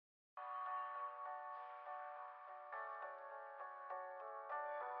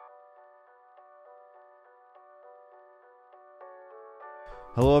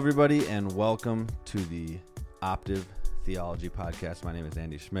Hello, everybody, and welcome to the Optive Theology Podcast. My name is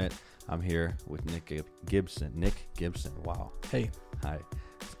Andy Schmidt. I'm here with Nick Gibson. Nick Gibson. Wow. Hey. Hi.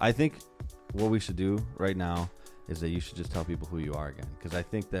 I think what we should do right now is that you should just tell people who you are again, because I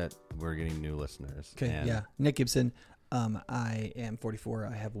think that we're getting new listeners. Okay. Yeah. Nick Gibson. I am 44.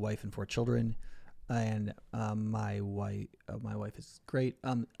 I have a wife and 4 children, and my wife is great.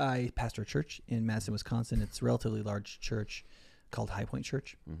 I pastor a church in Madison, Wisconsin. It's a relatively large church called High Point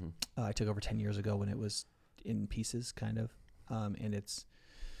Church. Mm-hmm. I took over 10 years ago when it was in pieces, kind of, and it's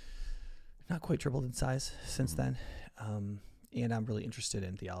not quite tripled in size since then. And I'm really interested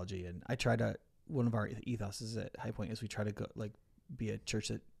in theology, and I try to. One of our ethoses at High Point is we try to go be a church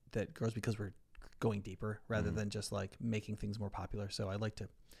that grows because we're going deeper rather than just like making things more popular. So I like to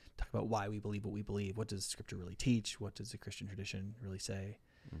talk about why we believe what we believe. What does Scripture really teach? What does the Christian tradition really say?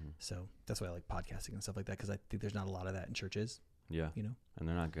 So that's why I like podcasting and stuff like that, because I think there's not a lot of that in churches. Yeah. You know? And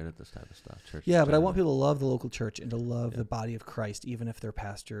they're not good at this type of stuff. Church. Yeah, but I want people to love the local church and to love the body of Christ, even if their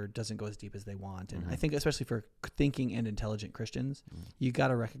pastor doesn't go as deep as they want. And I think especially for thinking and intelligent Christians, you got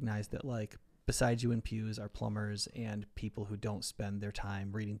to recognize that, like, besides you in pews are plumbers and people who don't spend their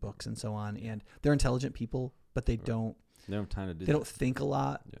time reading books and so on. And they're intelligent people, but they don't have time to do they don't think a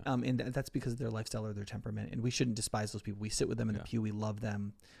lot. Yeah. And that's because of their lifestyle or their temperament. And we shouldn't despise those people. We sit with them in the pew. We love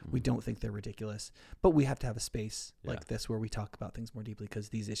them. We don't think they're ridiculous. But we have to have a space like this where we talk about things more deeply because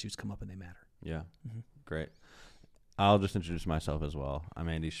these issues come up and they matter. Yeah. Great. I'll just introduce myself as well. I'm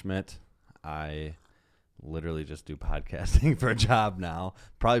Andy Schmidt. I literally just do podcasting for a job now,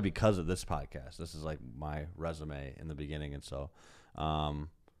 probably because of this podcast. This is like my resume in the beginning. And so,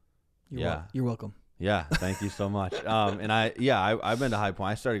 You're welcome. Yeah, thank you so much. And I've been to High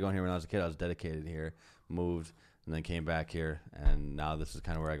Point. I started going here when I was a kid. I was dedicated here, moved, and then came back here. And now this is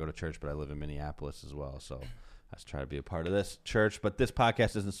kind of where I go to church, but I live in Minneapolis as well. So I just try to be a part of this church. But this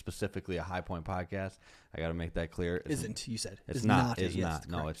podcast isn't specifically a High Point podcast. I got to make that clear. You said. It's not.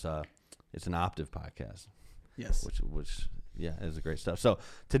 No, it's an Optive podcast. Yes. Which is a great stuff. So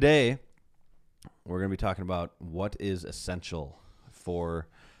today we're going to be talking about what is essential for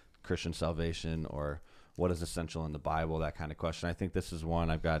Christian salvation, or what is essential in the Bible, that kind of question. I think this is one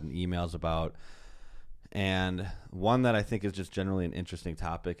I've gotten emails about, and one that I think is just generally an interesting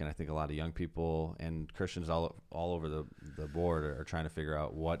topic, and I think a lot of young people and Christians all over the board are trying to figure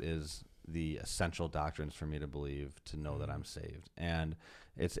out what is the essential doctrines for me to believe to know that I'm saved. And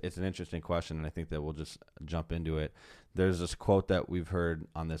it's an interesting question, and I think that we'll just jump into it. There's this quote that we've heard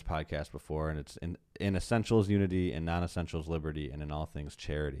on this podcast before, and it's in essentials unity, in non-essentials liberty, and in all things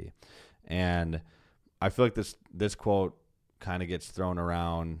charity. And I feel like this quote kind of gets thrown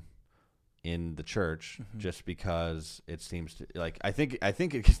around in the church just because it seems to, like, I think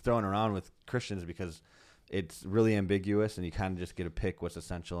it gets thrown around with Christians because it's really ambiguous, and you kind of just get to pick what's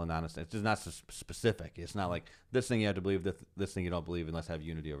essential and non-essential. It's just not so specific. It's not like this thing you have to believe, this thing you don't believe, and let's have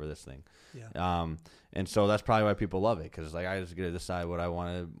unity over this thing. Yeah. And so that's probably why people love it, because like I just get to decide what I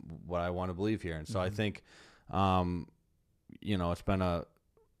want to believe here. And so I think, it's been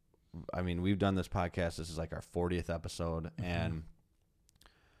we've done this podcast. This is like our 40th episode, and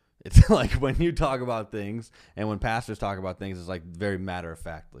it's like when you talk about things and when pastors talk about things, it's like very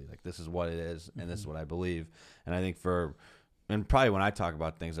matter-of-factly, like this is what it is and this is what I believe. And I think and probably when I talk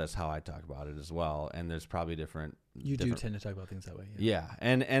about things, that's how I talk about it as well. And there's probably different. You do tend to talk about things that way. Yeah.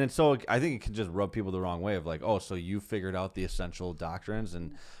 And so I think it can just rub people the wrong way of like, oh, so you figured out the essential doctrines.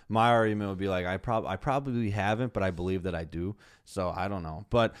 And my argument would be like, I probably haven't, but I believe that I do. So I don't know.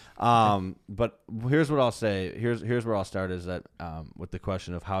 But here's what I'll say. Here's where I'll start is that with the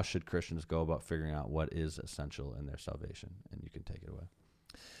question of how should Christians go about figuring out what is essential in their salvation? And you can take it away.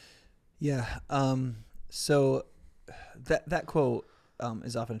 Yeah. So that quote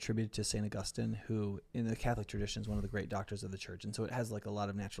is often attributed to St. Augustine, who in the Catholic tradition is one of the great doctors of the church. And so it has like a lot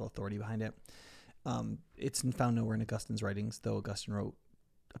of natural authority behind it. It's found nowhere in Augustine's writings, though Augustine wrote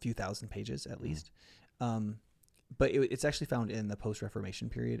a few thousand pages at least. But it's actually found in the post-Reformation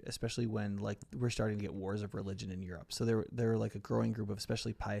period, especially when like we're starting to get wars of religion in Europe. So there were like a growing group of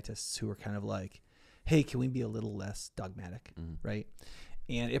especially pietists who were kind of like, hey, can we be a little less dogmatic, right?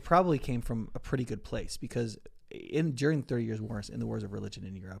 And it probably came from a pretty good place, because during the 30 Years' Wars, in the wars of religion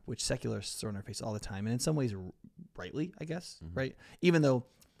in Europe, which secularists throw in our face all the time, and in some ways rightly, I guess, right? Even though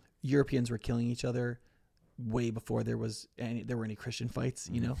Europeans were killing each other way before there were any Christian fights,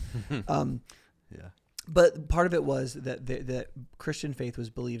 you know? Yeah. But part of it was that Christian faith was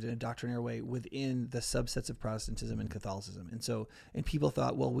believed in a doctrinaire way within the subsets of Protestantism and Catholicism. And people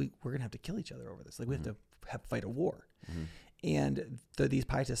thought, well, we're going to have to kill each other over this. Like we have to fight a war. And these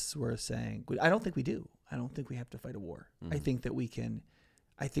pietists were saying, I don't think we do. I don't think we have to fight a war. I think that we can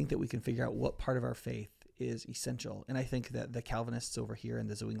I think that we can figure out what part of our faith is essential. And I think that the Calvinists over here and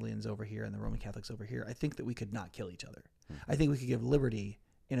the Zwinglians over here and the Roman Catholics over here, I think that we could not kill each other. I think we could give liberty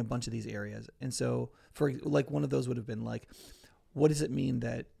in a bunch of these areas. And so for like one of those would have been like, what does it mean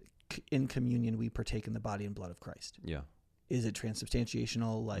that in communion we partake in the body and blood of Christ? Yeah. Is it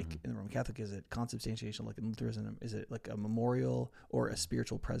transubstantiational like in the Roman Catholic? Is it consubstantiational like in Lutheranism? Is it like a memorial or a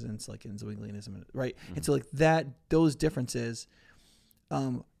spiritual presence like in Zwinglianism? Right. And so like those differences,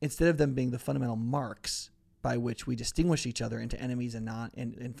 instead of them being the fundamental marks by which we distinguish each other into enemies and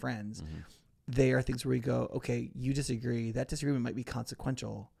and friends, they are things where we go, okay, you disagree. That disagreement might be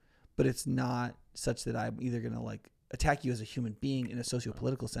consequential, but it's not such that I'm either going to like attack you as a human being in a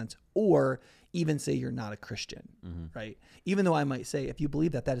socio-political sense, or even say you're not a Christian, right? Even though I might say, if you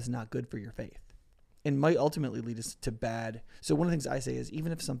believe that, that is not good for your faith and might ultimately lead us to bad. So one of the things I say is,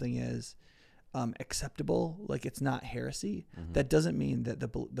 even if something is acceptable, like it's not heresy, that doesn't mean that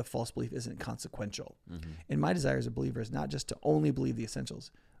the false belief isn't consequential. And my desire as a believer is not just to only believe the essentials.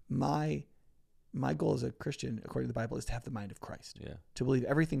 My goal as a Christian, according to the Bible, is to have the mind of Christ, to believe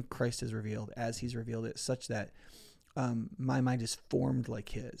everything Christ has revealed as he's revealed it, such that my mind is formed like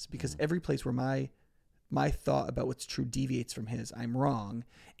his, because every place where my thought about what's true deviates from his, I'm wrong.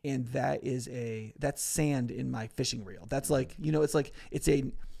 And that's sand in my fishing reel. That's like,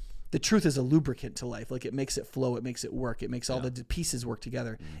 the truth is a lubricant to life. Like it makes it flow. It makes it work. It makes all the pieces work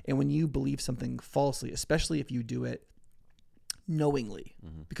together. And when you believe something falsely, especially if you do it knowingly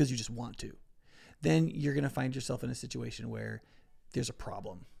because you just want to, then you're going to find yourself in a situation where there's a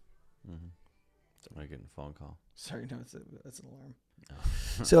problem. Somebody getting a phone call. Sorry, no, that's an alarm.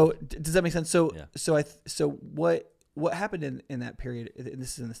 So does that make sense? So what happened in that period, and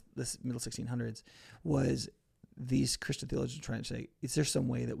this is in this middle 1600s, was these Christian theologians trying to say, is there some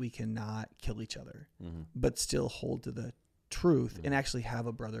way that we cannot kill each other, but still hold to the truth and actually have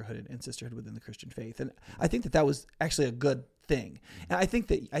a brotherhood and sisterhood within the Christian faith? And I think that was actually a good thing. And I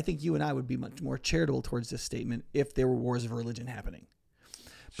think you and I would be much more charitable towards this statement if there were wars of religion happening.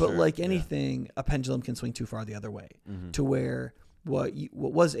 But like anything, a pendulum can swing too far the other way, to where what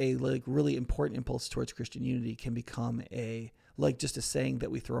was a like really important impulse towards Christian unity can become just a saying that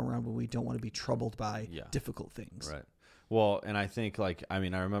we throw around when we don't want to be troubled by difficult things. Right. Well, and I think I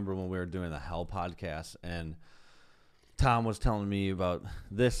remember when we were doing the Hell podcast, and Tom was telling me about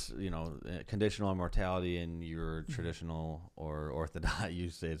this, conditional immortality in your traditional or orthodox, you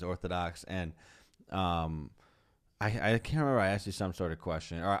say it's orthodox, and I can't remember. I asked you some sort of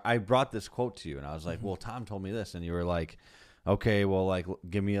question, or I brought this quote to you, and I was like, well, Tom told me this, and you were like, okay, well, like,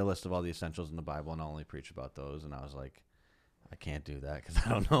 give me a list of all the essentials in the Bible, and I'll only preach about those. And I was like, I can't do that because I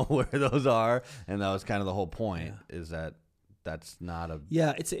don't know where those are. And that was kind of the whole point, is that that's not a...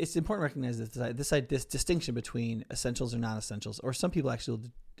 Yeah, it's important to recognize this distinction between essentials or non-essentials, or some people actually will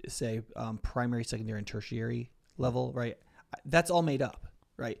say primary, secondary, and tertiary level, right? That's all made up.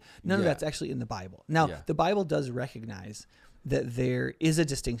 Right. None of that's actually in the Bible. Now, the Bible does recognize that there is a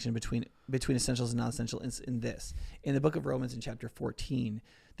distinction between essentials and non-essential in this. In the book of Romans in chapter 14,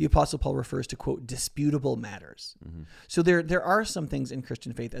 the Apostle Paul refers to, quote, disputable matters. So there are some things in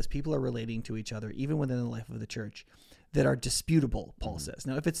Christian faith, as people are relating to each other, even within the life of the church, that are disputable, Paul says.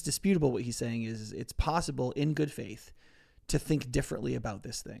 Now, if it's disputable, what he's saying is it's possible in good faith to think differently about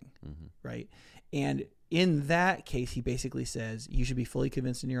this thing, right? And in that case, he basically says you should be fully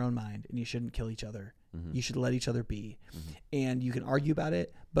convinced in your own mind, and you shouldn't kill each other. You should let each other be. And you can argue about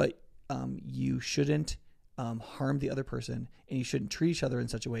it, but you shouldn't harm the other person, and you shouldn't treat each other in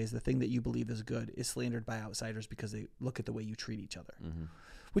such a way as the thing that you believe is good is slandered by outsiders because they look at the way you treat each other,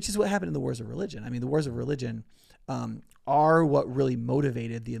 which is what happened in the wars of religion. I mean, the wars of religion are what really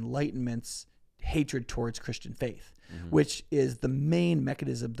motivated the Enlightenment's hatred towards Christian faith, which is the main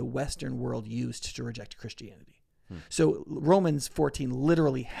mechanism the Western world used to reject Christianity. So Romans 14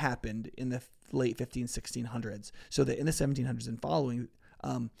 literally happened in the late 1600s, so that in the 1700s and following,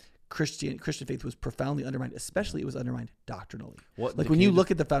 Christian faith was profoundly undermined, especially it was undermined doctrinally. When you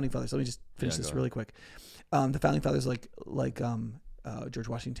look at the Founding Fathers, let me just finish this really quick. The Founding Fathers like George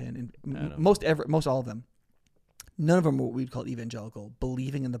Washington and most all of them, none of them were what we'd call evangelical,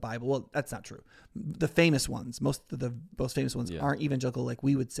 believing in the Bible. Well, that's not true. The famous ones, most of the most famous ones aren't evangelical like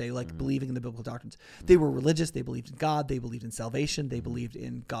we would say, like believing in the biblical doctrines. They were religious. They believed in God. They believed in salvation. They believed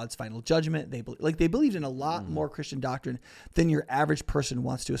in God's final judgment. They believed in a lot more Christian doctrine than your average person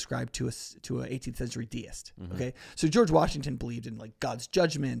wants to ascribe to a 18th century deist. Okay, so George Washington believed in like God's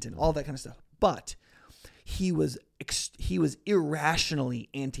judgment and all that kind of stuff, but he was irrationally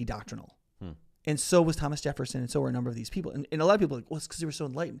anti-doctrinal. And so was Thomas Jefferson, and so were a number of these people. And a lot of people are like, well, it's because they were so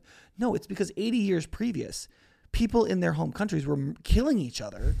enlightened. No, it's because 80 years previous, people in their home countries were killing each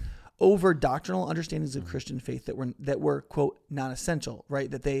other over doctrinal understandings of Christian faith that were quote non-essential,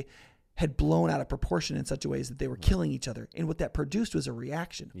 right? That they had blown out of proportion in such a ways that they were killing each other. And what that produced was a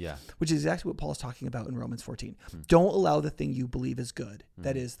reaction, which is exactly what Paul's talking about in Romans 14. Don't allow the thing you believe is good,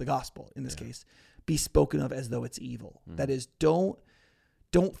 that is the gospel in this case, be spoken of as though it's evil. That is, don't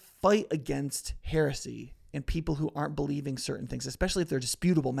fight against heresy and people who aren't believing certain things, especially if they're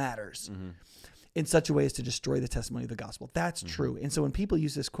disputable matters, in such a way as to destroy the testimony of the gospel. That's true. And so when people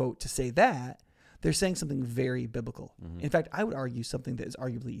use this quote to say that, they're saying something very biblical. In fact, I would argue something that is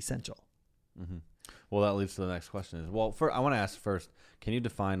arguably essential. Well, that leads to the next question. I want to ask first, can you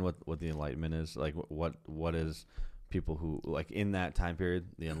define what the Enlightenment is? Like, what is people who, like, in that time period,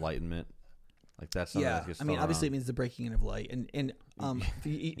 the Enlightenment? Like, that's something that gets thrown obviously around. it means the breaking in of light. And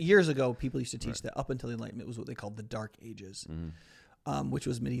years ago, people used to teach that up until the Enlightenment was what they called the Dark Ages. Which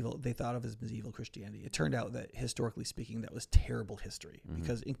was medieval. They thought of as medieval Christianity. It turned out that historically speaking, that was terrible history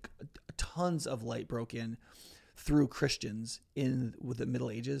because tons of light broke in through Christians with the Middle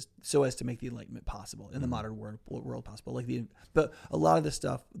Ages, so as to make the Enlightenment possible in the modern world possible. But a lot of the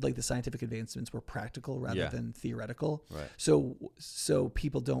stuff, like the scientific advancements, were practical rather than theoretical. Right. So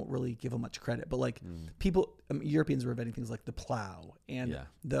people don't really give them much credit. But like Europeans were inventing things like the plow and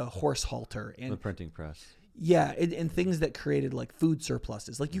the horse halter and the printing press. Yeah, and things that created like food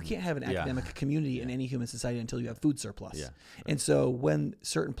surpluses. Like you can't have an academic community in any human society until you have food surplus. Yeah. And so when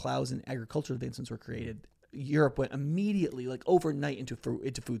certain plows and agricultural advancements were created, Europe went immediately, like overnight, into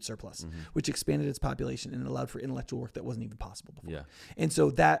food surplus, which expanded its population and allowed for intellectual work that wasn't even possible before. Yeah. And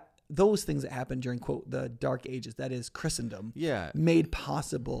so those things that happened during, quote, the Dark Ages, that is Christendom, made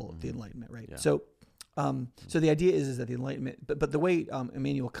possible the Enlightenment, right? Yeah. So the idea is that the Enlightenment, but the way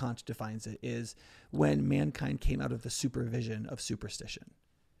Immanuel Kant defines it is when mankind came out of the supervision of superstition.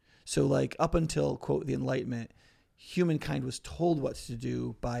 So like up until, quote, the Enlightenment, humankind was told what to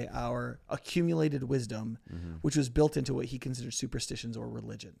do by our accumulated wisdom, which was built into what he considered superstitions or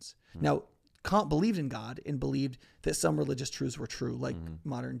religions. Now, Kant believed in God and believed that some religious truths were true, like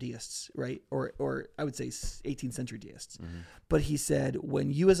modern deists, right? Or I would say 18th century deists. But he said,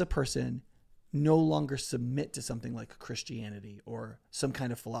 when you as a person no longer submit to something like Christianity or some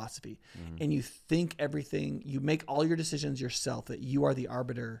kind of philosophy, and you think everything, you make all your decisions yourself, that you are the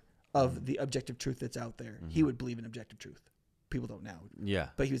arbiter of the objective truth that's out there. He would believe in objective truth. People don't now. Yeah.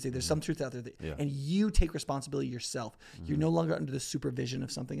 But he would say there's some truth out there and you take responsibility yourself. You're no longer under the supervision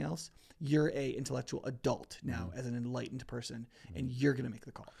of something else. You're a intellectual adult now as an enlightened person, and you're going to make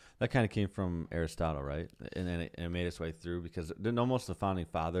the call. That kind of came from Aristotle, right? And then it made its way through because didn't almost the founding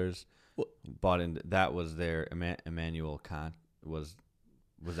fathers bought into that was their Immanuel Kant was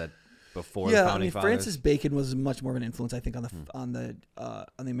that before the founding fathers? Francis Bacon was much more of an influence, I think, on the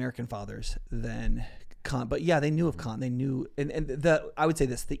American fathers than Kant. But yeah, they knew of Kant. They knew, and I would say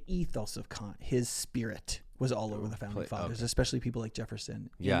this: the ethos of Kant, his spirit, was all over the founding fathers, especially people like Jefferson.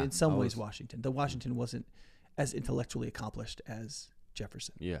 Yeah, and in some ways, Washington. Though Washington wasn't as intellectually accomplished as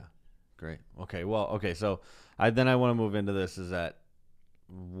Jefferson. Yeah, great. Okay, so I want to move into this. Is that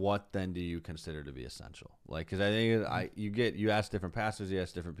what then do you consider to be essential? Like, because I think you ask different pastors, you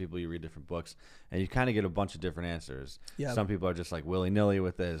ask different people, you read different books, and you kind of get a bunch of different answers. Yeah. Some people are just like willy-nilly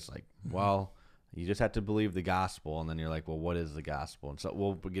with this, like, well, you just have to believe the gospel, and then you're like, well, what is the gospel? And so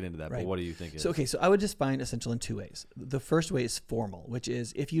we'll get into that, but what do you think is? So I would define essential in two ways. The first way is formal, which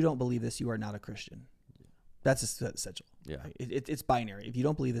is if you don't believe this, you are not a Christian. That's essential. Yeah, right? It's binary. If you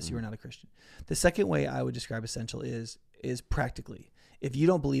don't believe this, you are not a Christian. The second way I would describe essential is practically. If you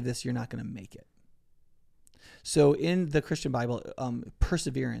don't believe this, you're not going to make it. So in the Christian Bible,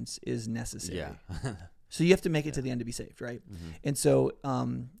 perseverance is necessary. Yeah. So you have to make it to the end to be saved, right? And so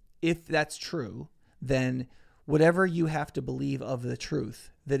if that's true, then whatever you have to believe of the truth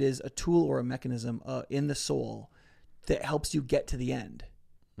that is a tool or a mechanism in the soul that helps you get to the end,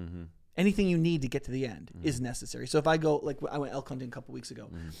 anything you need to get to the end is necessary. So if I go, like I went elk hunting a couple weeks ago,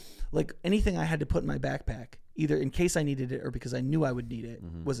 like anything I had to put in my backpack, either in case I needed it or because I knew I would need it,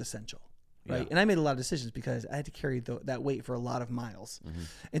 was essential. Right. Yeah. And I made a lot of decisions because I had to carry that weight for a lot of miles.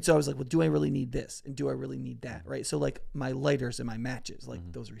 And so I was like, well, do I really need this? And do I really need that? Right. So like my lighters and my matches, like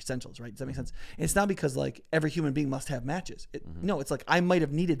those are essentials, right? Does that make sense? And it's not because like every human being must have matches. No, it's like I might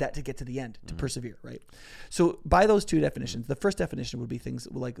have needed that to get to the end, to persevere. Right. So by those two definitions, the first definition would be things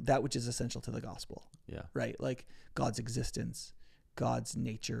like that which is essential to the gospel. Yeah. Right. Like God's existence, God's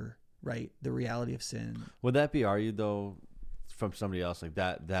nature, right? The reality of sin. Would that be argued though from somebody else, like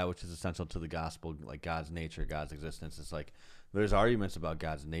that which is essential to the gospel, like God's nature, God's existence? It's like there's arguments about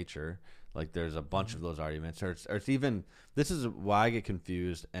God's nature. Like there's a bunch of those arguments, or it's even, this is why I get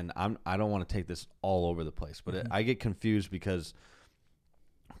confused, and I don't want to take this all over the place, but I get confused because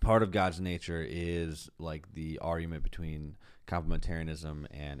part of God's nature is like the argument between complementarianism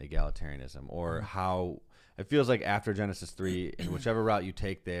and egalitarianism, or how it feels like after Genesis 3, and whichever route you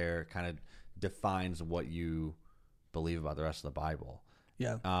take there kind of defines what you believe about the rest of the Bible.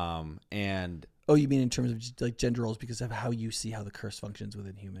 Yeah. And oh, you mean in terms of just like gender roles because of how you see how the curse functions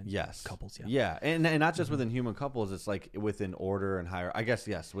within human couples? Yeah. And not just within human couples, it's like within order and hierarchy. I guess,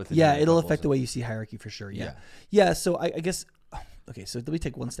 yes. Within it'll affect the way you see hierarchy for sure. Yeah. So I guess, okay, so let me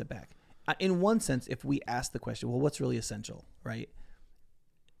take one step back. In one sense, if we ask the question, well, what's really essential, right?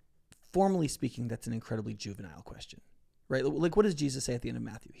 Formally speaking, that's an incredibly juvenile question, right? Like, what does Jesus say at the end of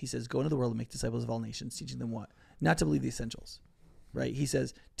Matthew? He says, go into the world and make disciples of all nations, teaching them what? Not to believe the essentials, right? He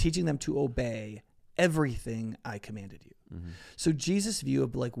says, teaching them to obey everything I commanded you. So Jesus' view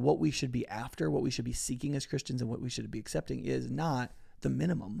of like what we should be after, what we should be seeking as Christians, and what we should be accepting is not the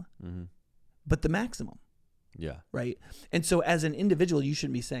minimum, but the maximum. Yeah. Right. And so as an individual, you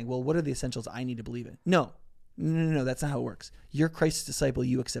shouldn't be saying, well, what are the essentials I need to believe in? No, that's not how it works. You're Christ's disciple.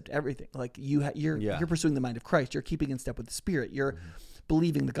 You accept everything. Like you're pursuing the mind of Christ. You're keeping in step with the Spirit. You're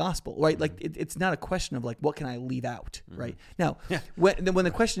believing the gospel, right? Like it's not a question of like, what can I leave out? Right. Now, when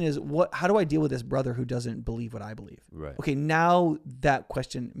the question is how do I deal with this brother who doesn't believe what I believe? Right. Okay. Now that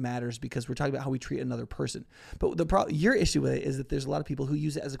question matters because we're talking about how we treat another person. But your issue with it is that there's a lot of people who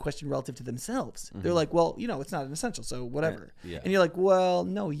use it as a question relative to themselves. They're like, well, it's not an essential, so whatever. Yeah. And you're like, well,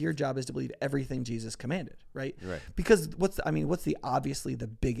 no, your job is to believe everything Jesus commanded. Right. Because what's the obviously the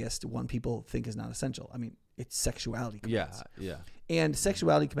biggest one people think is not essential? I mean, it's sexuality commands. Yeah. And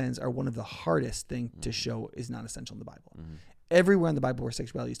sexuality commands are one of the hardest thing to show is not essential in the Bible. Everywhere in the Bible where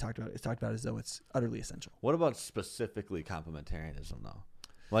sexuality is talked about, it's talked about as though it's utterly essential. What about specifically complementarianism though?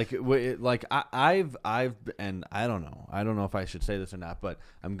 I've and I don't know if I should say this or not, but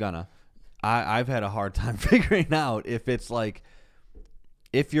I've had a hard time figuring out if it's like,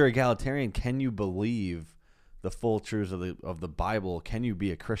 if you're egalitarian, can you believe the full truths of the Bible? Can you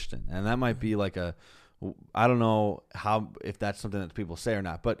be a Christian? And that might be like I don't know if that's something that people say or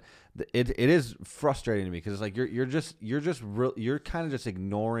not, but it is frustrating to me because it's like you're kind of just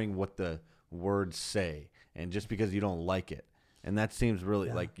ignoring what the words say, and just because you don't like it, and that seems really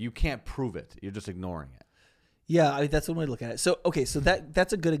like you can't prove it. You're just ignoring it. Yeah, that's one way to look at it. So okay, so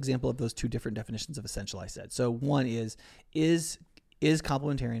that's a good example of those two different definitions of essential. I said so. One is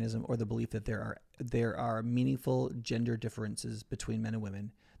complementarianism, or the belief that there are meaningful gender differences between men and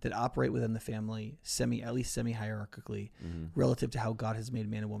women that operate within the family at least semi-hierarchically relative to how God has made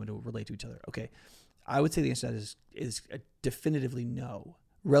man and woman to relate to each other. Okay. I would say the answer to that is definitively no,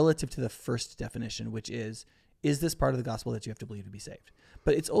 relative to the first definition, which is this part of the gospel that you have to believe to be saved?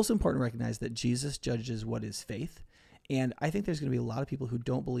 But it's also important to recognize that Jesus judges what is faith. And I think there's going to be a lot of people who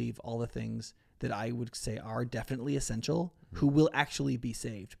don't believe all the things that I would say are definitely essential, who will actually be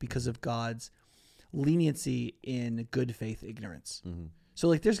saved because of God's leniency in good faith ignorance. So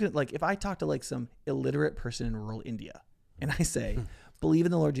like if I talk to like some illiterate person in rural India and I say, believe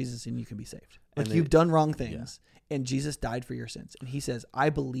in the Lord Jesus and you can be saved. Like you've done wrong things and Jesus died for your sins. And he says, I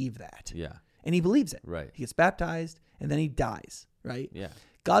believe that. Yeah. And he believes it. Right. He gets baptized and then he dies. Right. Yeah.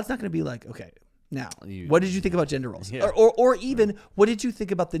 God's not going to be like, okay, now, what did you think about gender roles? Yeah. Or even, what did you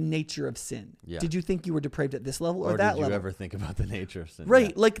think about the nature of sin? Yeah. Did you think you were depraved at this level or that level? Or did you ever think about the nature of sin? Right.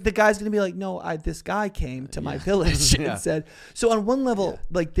 Yeah. Like the guy's going to be like, no, this guy came to my village and said, so on one level,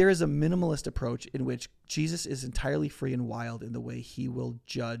 like there is a minimalist approach in which Jesus is entirely free and wild in the way he will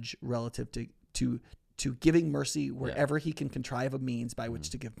judge relative to giving mercy wherever he can contrive a means by which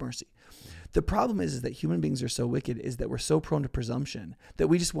to give mercy. The problem is that human beings are so wicked is that we're so prone to presumption that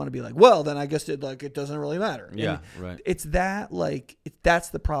we just want to be like, well, then I guess it doesn't really matter. Yeah, and right. It's that that's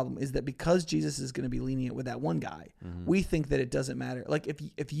the problem, is that because Jesus is going to be lenient with that one guy, we think that it doesn't matter. Like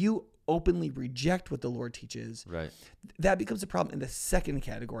if you openly reject what the Lord teaches, right, that becomes a problem in the second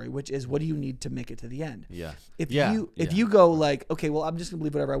category, which is what do you need to make it to the end? Yeah. If you go like, okay, well, I'm just gonna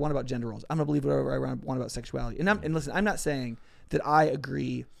believe whatever I want about gender roles. I'm gonna believe whatever I want about sexuality. And listen, I'm not saying that I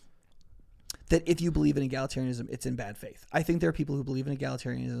agree that if you believe in egalitarianism, it's in bad faith. I think there are people who believe in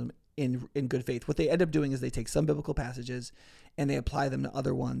egalitarianism in good faith. What they end up doing is they take some biblical passages and they apply them to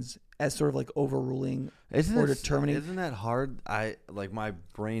other ones as sort of like overruling determining. Isn't that hard? My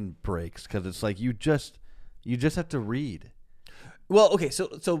brain breaks because it's like you just have to read. Well, okay,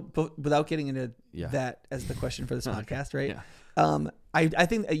 so without getting into that as the question for this podcast, right? Yeah. I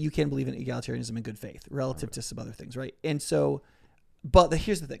think that you can believe in egalitarianism in good faith relative to some other things, right? And so, but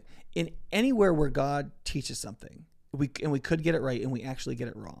here's the thing: in anywhere where God teaches something, we could get it right, and we actually get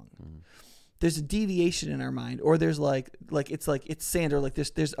it wrong. There's a deviation in our mind, or there's like it's sand, or like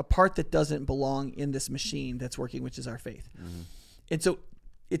there's a part that doesn't belong in this machine that's working, which is our faith. And so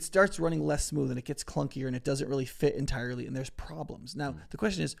it starts running less smooth, and it gets clunkier, and it doesn't really fit entirely, and there's problems. Now, the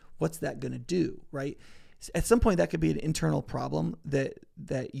question is, what's that going to do, right? At some point, that could be an internal problem that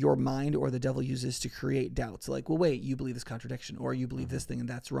your mind or the devil uses to create doubts. Like, well, wait, you believe this contradiction, or you believe this thing and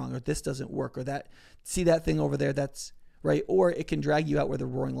that's wrong, or this doesn't work, or see that thing over there, that's right. Or it can drag you out where the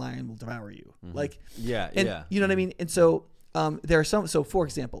roaring lion will devour you. Like, you know what I mean? And so there are some. So, for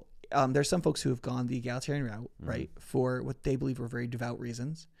example, there's some folks who have gone the egalitarian route, right, for what they believe were very devout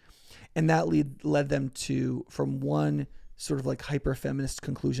reasons, and that led them to from one sort of like hyper feminist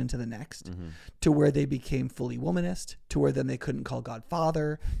conclusion to the next, to where they became fully womanist, to where then they couldn't call God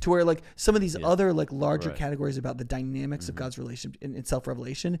Father, to where like some of these other like larger categories about the dynamics of God's relation in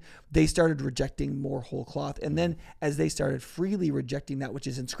self-revelation, they started rejecting more whole cloth. And then as they started freely rejecting that which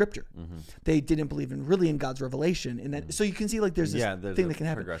is in Scripture, they didn't believe in God's revelation. And that, so you can see like there's this thing that can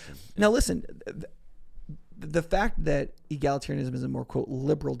happen. Now listen, the fact that egalitarianism is a more, quote,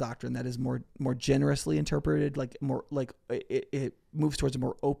 liberal doctrine that is more generously interpreted, like more like it moves towards a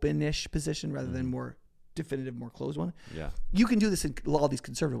more open-ish position rather than more definitive, more closed one. Yeah, you can do this in all these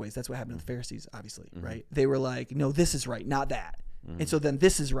conservative ways. That's what happened to the Pharisees, obviously, right? They were like, no, this is right, not that. And so then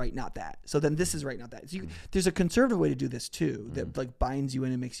this is right, not that. So then this is right, not that. So there's a conservative way to do this too, that like binds you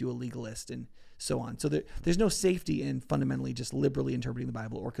in and makes you a legalist and so on. So there's no safety in fundamentally just liberally interpreting the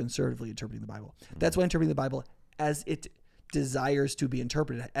Bible or conservatively interpreting the Bible. That's why interpreting the Bible as it desires to be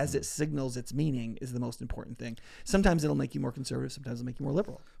interpreted, as it signals its meaning, is the most important thing. Sometimes it'll make you more conservative. Sometimes it'll make you more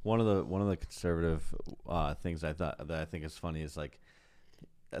liberal. One of the conservative things that I think is funny is like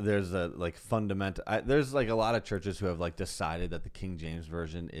there's a like fundamental. There's like a lot of churches who have like decided that the King James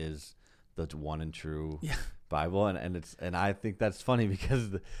version is the one and true Bible, and I think that's funny because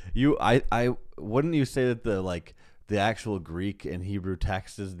I wouldn't you say that the actual Greek and Hebrew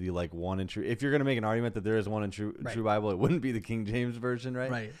text is the like one and true. If you're going to make an argument that there is one and true Bible, it wouldn't be the King James version,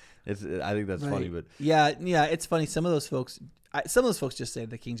 right? Right. I think that's funny, but yeah, it's funny. Some of those folks just say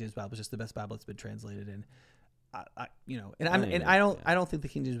the King James Bible is just the best Bible that's been translated in. I don't think the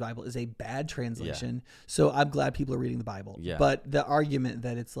King James Bible is a bad translation. So I'm glad people are reading the Bible. Yeah. But the argument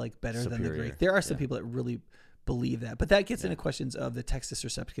that it's like better than the Greek, there are some people that really believe that. But that gets into questions of the Textus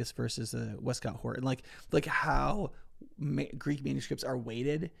Receptus versus the Westcott Hort, and like how Greek manuscripts are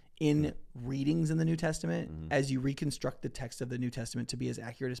weighted in readings in the New Testament as you reconstruct the text of the New Testament to be as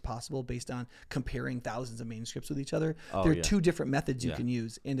accurate as possible based on comparing thousands of manuscripts with each other. There are two different methods you can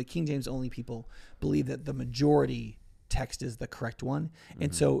use, and the King James only people believe that the majority text is the correct one.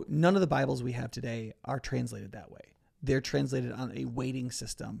 And so none of the Bibles we have today are translated that way. They're translated on a weighting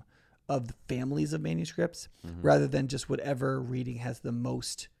system of the families of manuscripts rather than just whatever reading has the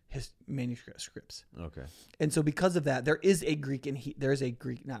most manuscripts. Okay. And so because of that, there is a Greek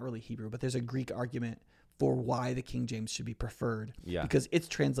not really Hebrew, but there's a Greek argument for why the King James should be preferred. Yeah. Because it's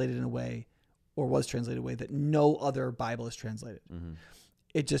translated in a way, or was translated in a way, that no other Bible is translated.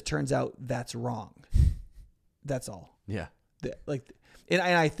 It just turns out that's wrong. That's all. Yeah. And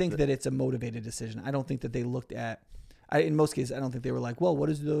I think that it's a motivated decision. I don't think that they looked at, in most cases, I don't think they were like, well, what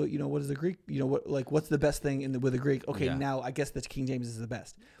is the Greek, what's the best thing with the Greek? Okay, now I guess the King James is the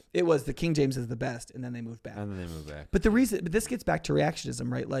best. It was the King James is the best, and then they moved back. But this gets back to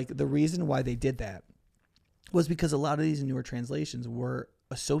reactionism, right? Like the reason why they did that was because a lot of these newer translations were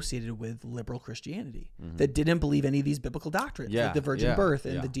associated with liberal Christianity that didn't believe any of these biblical doctrines, like the virgin birth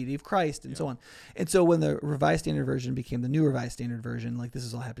and the deity of Christ and so on. And so when the Revised Standard Version became the New Revised Standard Version, like this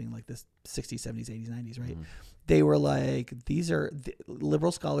is all happening like this 60s, 70s, 80s, 90s, right? They were like,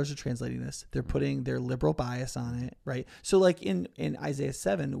 liberal scholars are translating this. They're putting their liberal bias on it, right? So like in Isaiah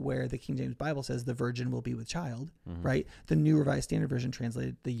 7, where the King James Bible says the virgin will be with child, right? The New Revised Standard Version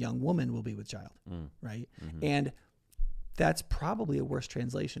translated the young woman will be with child, right? And that's probably a worse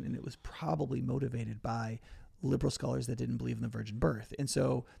translation, and it was probably motivated by liberal scholars that didn't believe in the virgin birth. And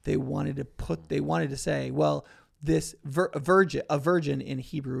so they wanted to say, well, this a virgin in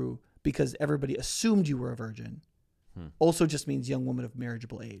Hebrew, because everybody assumed you were a virgin, also just means young woman of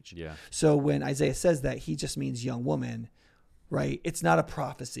marriageable age. Yeah. So when Isaiah says that, he just means young woman, right? It's not a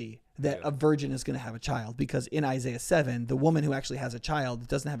prophecy that a virgin is going to have a child, because in Isaiah 7, the woman who actually has a child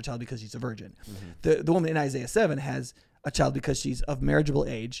doesn't have a child because she's a virgin. The woman in Isaiah 7 has a child because she's of marriageable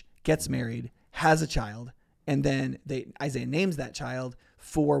age, gets married, has a child, and then Isaiah names that child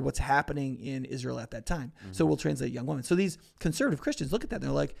for what's happening in Israel at that time. So we'll translate young woman. So these conservative Christians look at that and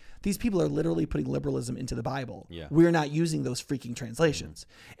they're like, these people are literally putting liberalism into the Bible. Yeah. We're not using those freaking translations.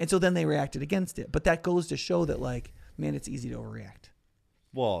 And so then they reacted against it. But that goes to show that like man, it's easy to overreact.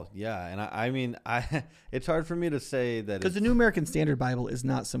 Well, yeah, and I mean, it's hard for me to say that Because the New American Standard Bible is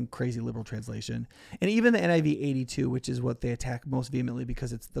not some crazy liberal translation. And even the NIV 82, which is what they attack most vehemently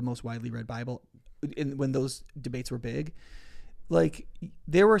because it's the most widely read Bible, when those debates were big, like,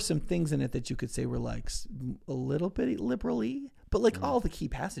 there were some things in it that you could say were, like, a little bit liberally, but, like, all the key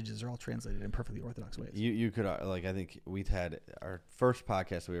passages are all translated in perfectly orthodox ways. You could, like, I think we've had, our first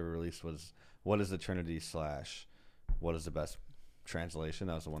podcast we ever released was, what is the Trinity / what is the best translation?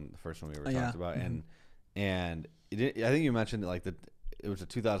 That was the first one we were talked about. Mm-hmm. And I think you mentioned that, like, it was a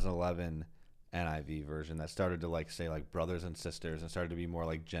 2011 NIV version that started to, like, say, like, brothers and sisters, and started to be more,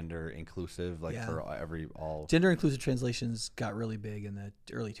 like, gender inclusive, like, for all gender inclusive translations got really big in the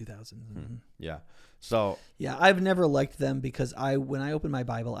early 2000s. Mm-hmm. Yeah. So yeah, I've never liked them because when I open my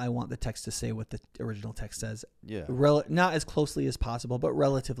Bible, I want the text to say what the original text says. Yeah. Not as closely as possible, but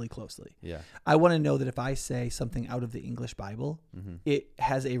relatively closely. Yeah. I want to know that if I say something out of the English Bible, it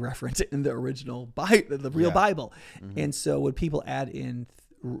has a reference in the original Bible, the real Bible. And so when people add in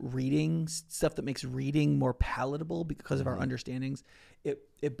reading stuff that makes reading more palatable because of our understandings,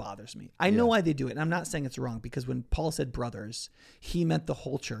 it bothers me. I know why they do it, and I'm not saying it's wrong, because when Paul said brothers, he meant the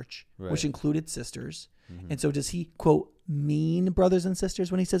whole church, which included sisters. And so does he, quote, mean brothers and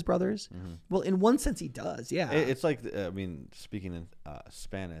sisters when he says brothers? Well, in one sense he does, yeah. It's like, I mean, speaking in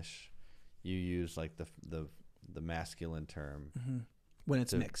Spanish, you use, like, the masculine term when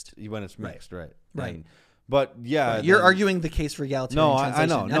it's mixed. When it's mixed, right. Right. But yeah, you're arguing the case for egalitarian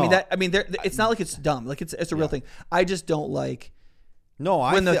translation. I know. No. I mean, it's not like it's dumb. Like, it's a real thing. I just don't like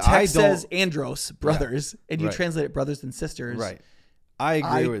when the text says andros, brothers, and you translate it brothers and sisters. Right. I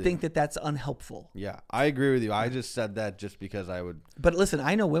agree with you. I think that that's unhelpful. Yeah, I agree with you. I just said that just because I would. But listen,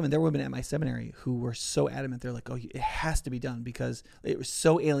 I know women. There were women at my seminary who were so adamant. They're like, "Oh, it has to be done because it was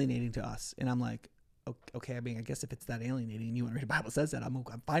so alienating to us." And I'm like, "Okay, I mean, I guess if it's that alienating and you want to read the Bible says that, I'm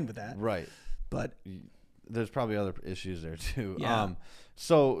fine with that." Right. But there's probably other issues there too. Yeah.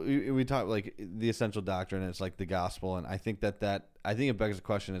 So we talk, like, the essential doctrine. It's like the gospel, and I think I think it begs the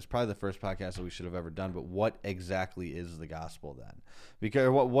question. It's probably the first podcast that we should have ever done. But what exactly is the gospel then? Because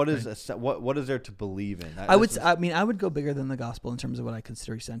what is there to believe in? I would go bigger than the gospel in terms of what I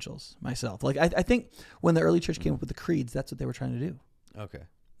consider essentials myself. Like, I think when the early church came up with the creeds, that's what they were trying to do. Okay.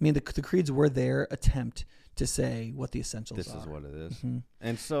 I mean, the creeds were their attempt to say what the essentials are. This is what it is.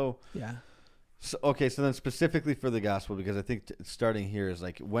 And so yeah. So, okay, so then specifically for the gospel, because I think starting here is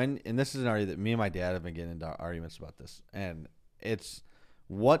like and this is an argument that me and my dad have been getting into arguments about this, and it's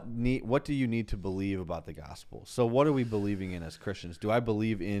what do you need to believe about the gospel? So what are we believing in as Christians? Do I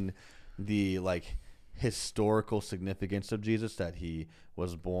believe in the, like, historical significance of Jesus, that he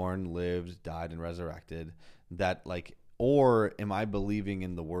was born, lived, died, and resurrected, that, like, or am I believing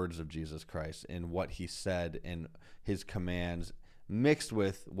in the words of Jesus Christ and what he said and his commands, mixed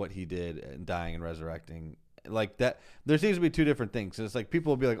with what he did and dying and resurrecting? Like, that, there seems to be two different things. It's like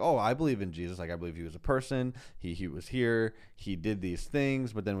people will be like, oh, I believe in Jesus, like, I believe he was a person, he was here, he did these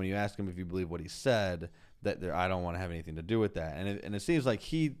things, but then when you ask him if you believe what he said, that I don't want to have anything to do with that. And it seems like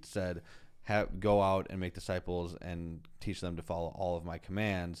he said, go out and make disciples and teach them to follow all of my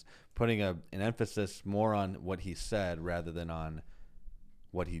commands, putting an emphasis more on what he said rather than on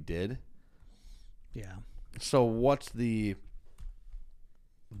what he did. Yeah. So what's the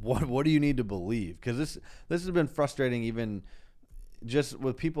what do you need to believe? Because this has been frustrating, even just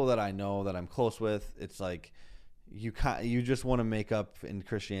with people that I know that I'm close with. It's like you just want to make up in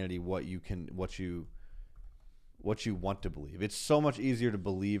Christianity what you want to believe. It's so much easier to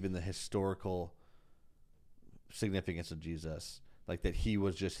believe in the historical significance of Jesus, like that he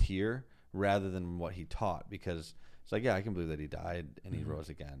was just here, rather than what he taught, because it's like, yeah, I can believe that he died and he rose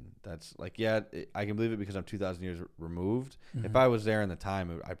again. That's like, yeah, I can believe it because I'm 2,000 years removed. If I was there in the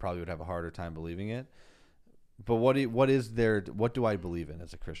time, I probably would have a harder time believing it. But what do I believe in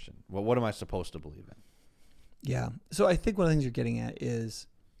as a Christian? What am I supposed to believe in? Yeah. So I think one of the things you're getting at is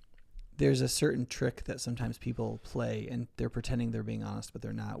there's a certain trick that sometimes people play, and they're pretending they're being honest, but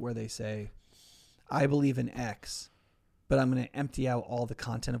they're not, where they say, I believe in X, but I'm going to empty out all the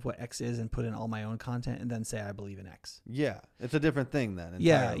content of what X is and put in all my own content and then say I believe in X. Yeah. It's a different thing then.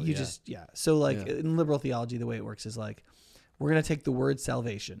 Entirely. So, like, in liberal theology, the way it works is like, we're going to take the word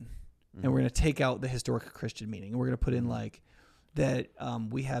salvation and we're going to take out the historic Christian meaning. And we're going to put in, like, that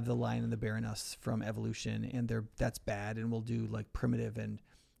we have the lion and the bear in us from evolution, and that's bad, and we'll do, like, primitive and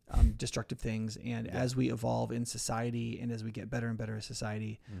destructive things. And as we evolve in society and as we get better and better as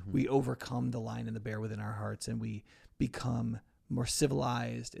society, we overcome the lion and the bear within our hearts, and we become more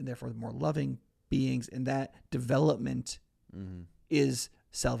civilized and therefore more loving beings. And that development is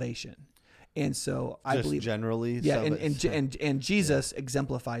salvation. And so I Just believe generally. yeah, and Jesus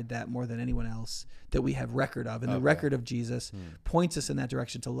exemplified that more than anyone else that we have record of. And the record of Jesus points us in that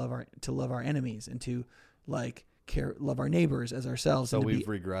direction to love our enemies and to like love our neighbors as ourselves. So and we've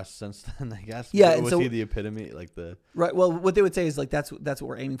regressed since then, I guess. Yeah, Was and so he the epitome, like the right? Well, what they would say is like that's what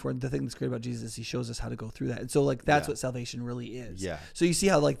we're aiming for. The thing that's great about Jesus is he shows us how to go through that, and so like that's what salvation really is. Yeah. So you see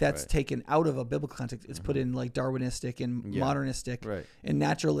how like that's taken out of a biblical context. It's put in like Darwinistic and modernistic and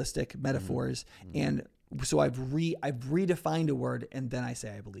naturalistic metaphors, and so I've redefined a word, and then I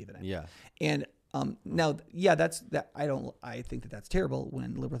say I believe in it. Yeah. And now, I think that's terrible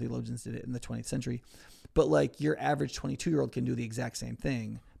when liberal theologians did it in the 20th century, but like your average 22-year-old can do the exact same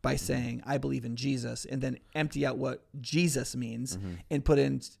thing by saying I believe in Jesus, and then empty out what Jesus means and put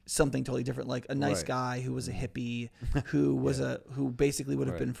in something totally different, like a nice guy who was a hippie, who was who basically would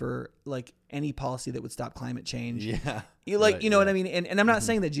have been for like any policy that would stop climate change. Yeah. You know what I mean? And I'm not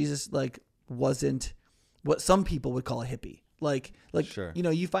saying that Jesus like wasn't what some people would call a hippie. Like, sure. You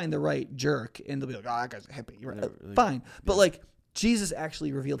know, you find the right jerk and they'll be like, oh, that guy's a hippie. You're right. Fine. But like Jesus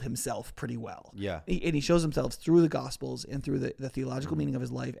actually revealed himself pretty well. Yeah. And he shows himself through the Gospels and through the theological meaning of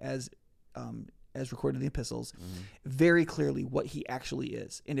his life as recorded in the epistles, very clearly what he actually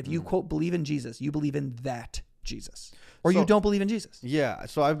is. And if you quote, believe in Jesus, you believe in that Jesus, or you don't believe in Jesus. Yeah.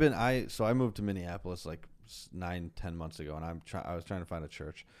 So I moved to Minneapolis like 9-10 months ago, and I was trying to find a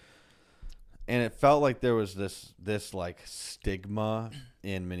church. And it felt like there was this like stigma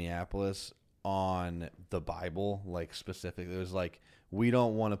in Minneapolis on the Bible, like specifically. It was like, we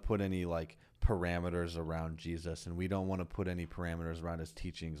don't want to put any like parameters around Jesus, and we don't want to put any parameters around his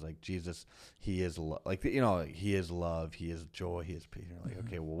teachings. Like Jesus, he is like, you know, he is love, he is joy, he is peace. You're like,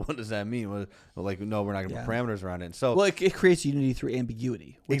 okay, well, what does that mean? Well, like, no, we're not going to put parameters around it. And so, well, it creates unity through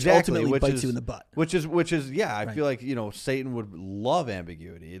ambiguity, which exactly, ultimately bites you in the butt. Which is, yeah, I feel like, you know, Satan would love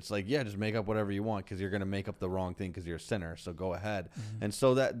ambiguity. It's like, yeah, just make up whatever you want because you're going to make up the wrong thing because you're a sinner. So go ahead. And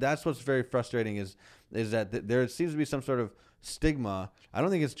so that's what's very frustrating is that there seems to be some sort of stigma. I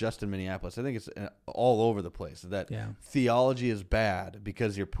don't think it's just in Minneapolis. I think it's all over the place that theology is bad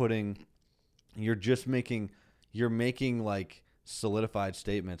because you're making like solidified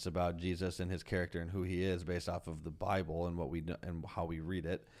statements about Jesus and his character and who he is based off of the Bible and what we know and how we read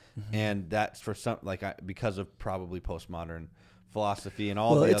it. And that's for some, like, because of probably postmodern philosophy and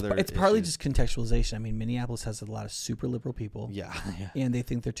all the other it's partly just contextualization. I mean, Minneapolis has a lot of super liberal people. Yeah. And they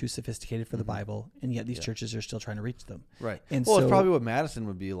think they're too sophisticated for the Bible, and yet these churches are still trying to reach them. Right. And well, it's probably what Madison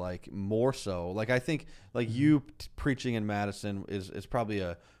would be like, more so. Like, I think like you preaching in Madison is probably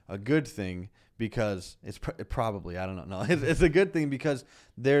a good thing because it's probably, I don't know. No, it's a good thing because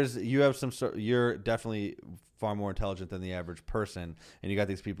you have some sort, you're definitely far more intelligent than the average person, and you got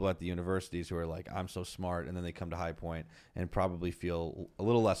these people at the universities who are like, I'm so smart, and then they come to High Point and probably feel a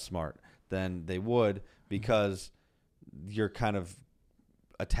little less smart than they would because you're kind of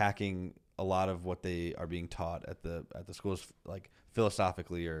attacking a lot of what they are being taught at the schools, like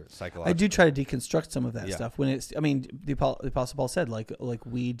philosophically or psychologically. I do try to deconstruct some of that stuff when it's, I mean, the Apostle Paul said like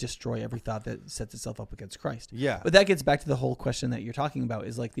we destroy every thought that sets itself up against Christ. Yeah. But that gets back to the whole question that you're talking about,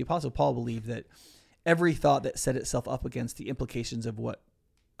 is like the Apostle Paul believed that every thought that set itself up against the implications of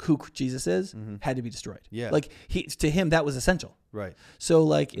who Jesus is had to be destroyed. Yeah. Like to him, that was essential. Right. So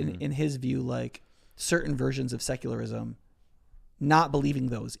like in his view, like certain versions of secularism, not believing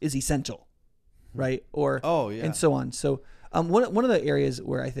those is essential. Right. Or, and so on. So one of the areas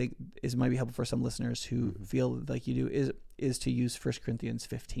where I think might be helpful for some listeners who feel like you do is to use 1 Corinthians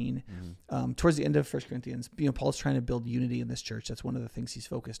 15. Towards the end of 1 Corinthians, you know, Paul's trying to build unity in this church. That's one of the things he's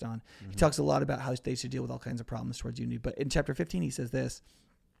focused on. He talks a lot about how they should deal with all kinds of problems towards unity. But in chapter 15, he says this: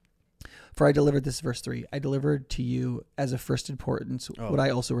 For I delivered this, verse 3, I delivered to you as of first importance what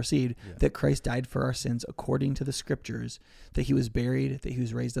I also received, that Christ died for our sins according to the Scriptures, that he was buried, that he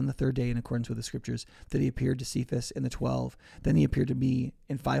was raised on the third day in accordance with the Scriptures, that he appeared to Cephas and the 12. Then he appeared to me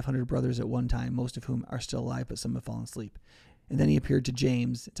and 500 brothers at one time, most of whom are still alive, but some have fallen asleep. And then he appeared to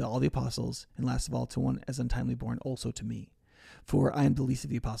James, to all the apostles, and last of all to one as untimely born, also to me. For I am the least of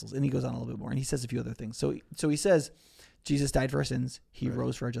the apostles. And he goes on a little bit more, and he says a few other things. So he says, Jesus died for our sins. He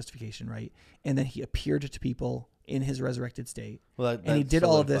rose for our justification, right? And then he appeared to people in his resurrected state. Well, and he did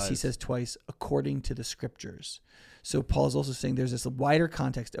all of this, he says twice, according to the Scriptures. So Paul's also saying there's this wider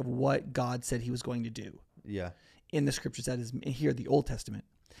context of what God said he was going to do. Yeah. in the Scriptures, that is here, the Old Testament.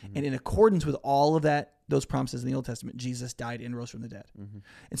 And in accordance with all of those promises in the Old Testament, Jesus died and rose from the dead.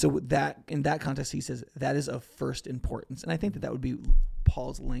 And so that in that context, he says that is of first importance. And I think that would be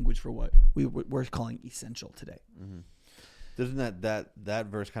Paul's language for what we're calling essential today. Doesn't that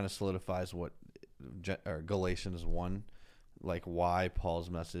verse kind of solidifies what Galatians 1, like why Paul's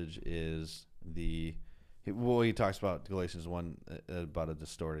message is he talks about Galatians 1 about a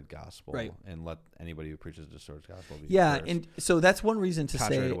distorted gospel, right? And let anybody who preaches a distorted gospel be cursed. And and so that's one reason to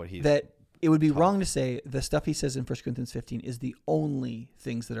contrary say to what he's that it would be taught. wrong to say the stuff he says in 1 Corinthians 15 is the only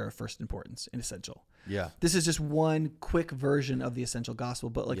things that are of first importance and essential. Yeah. This is just one quick version of the essential gospel.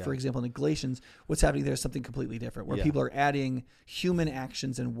 But like, for example, in Galatians, what's happening there is something completely different, where people are adding human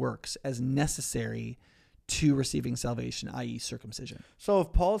actions and works as necessary to receiving salvation, i.e. circumcision. So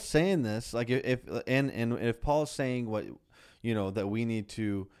if Paul's saying this, like if Paul's saying what, that we need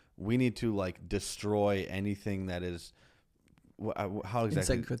to like destroy anything that is, how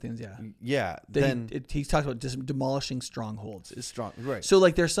exactly? In 2 Corinthians, then he talks about just demolishing strongholds. It's strong, right? So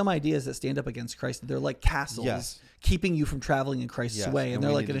like, there's some ideas that stand up against Christ. They're like castles, keeping you from traveling in Christ's way, and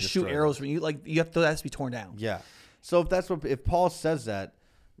they're like going to shoot arrows from you. Like that has to be torn down. Yeah. So if Paul says that,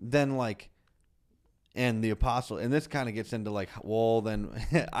 then like, and the apostle, and this kind of gets into like, well, then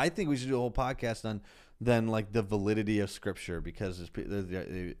I think we should do a whole podcast on then like the validity of Scripture, because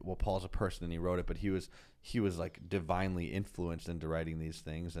Paul's a person and he wrote it, but he was like divinely influenced into writing these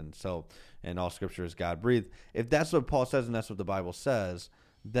things, and all Scripture is God breathed. If that's what Paul says and that's what the Bible says,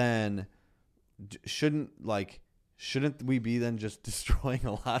 then shouldn't we be then just destroying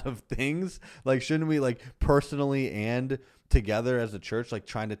a lot of things? Like, shouldn't we like personally and together as a church, like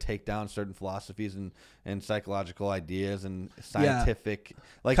trying to take down certain philosophies and psychological ideas and scientific,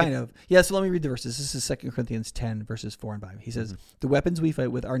 like kind of. Yeah. So let me read the verses. This is 2 Corinthians 10 verses 4 and 5. He says, the weapons we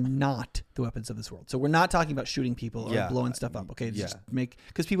fight with are not the weapons of this world. So we're not talking about shooting people or blowing stuff up. Okay. Just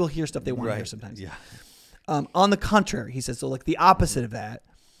because people hear stuff they want to hear sometimes. Yeah. On the contrary, he says, so like the opposite of that,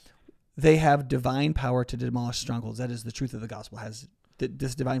 they have divine power to demolish strongholds. That is the truth of the gospel, has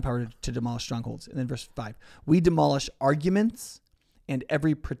this divine power to demolish strongholds. And then verse 5, we demolish arguments and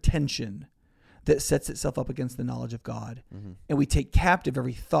every pretension that sets itself up against the knowledge of God. And we take captive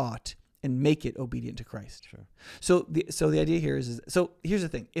every thought and make it obedient to Christ. Sure. So the idea here is so here's the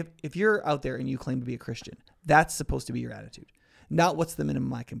thing. If you're out there and you claim to be a Christian, that's supposed to be your attitude, not what's the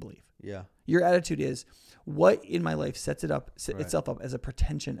minimum I can believe. Yeah. Your attitude is, what in my life sets itself up as a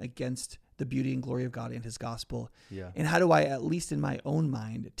pretension against the beauty and glory of God and his gospel. Yeah. And how do I, at least in my own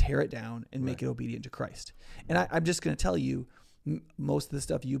mind, tear it down and make it obedient to Christ? And I'm just going to tell you, most of the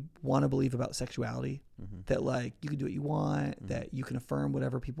stuff you want to believe about sexuality, that like you can do what you want, that you can affirm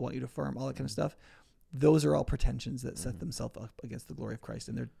whatever people want you to affirm, all that kind of stuff. Those are all pretensions that set themselves up against the glory of Christ,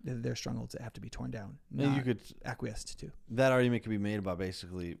 and they're strongholds that have to be torn down. Not you could acquiesced to. That argument could be made about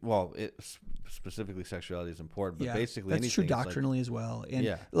basically, specifically sexuality is important, but basically that's true doctrinally as well.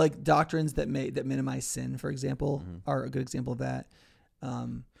 And like doctrines that minimize sin, for example, are a good example of that.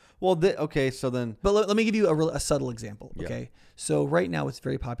 But let me give you a subtle example. Okay, so right now it's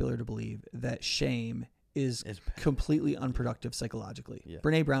very popular to believe that shame is completely unproductive psychologically. Yeah.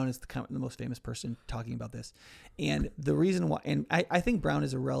 Brene Brown is the most famous person talking about this. And the reason why, and I think Brown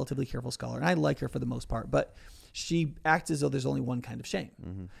is a relatively careful scholar, and I like her for the most part, but she acts as though there's only one kind of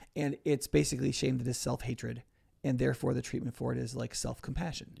shame. And it's basically shame that is self-hatred, and therefore the treatment for it is like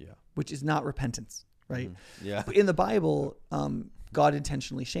self-compassion, which is not repentance, right? Yeah. But in the Bible, God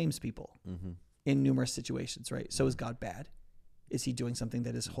intentionally shames people in numerous situations, right? So is God bad? Is he doing something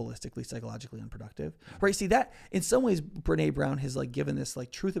that is holistically, psychologically unproductive? Right. See that in some ways, Brene Brown has like given this like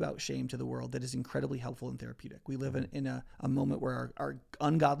truth about shame to the world that is incredibly helpful and therapeutic. We live in a moment where our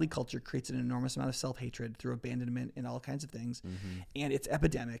ungodly culture creates an enormous amount of self-hatred through abandonment and all kinds of things. And it's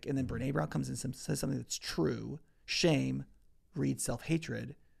epidemic. And then Brene Brown comes in and says something that's true. Shame, read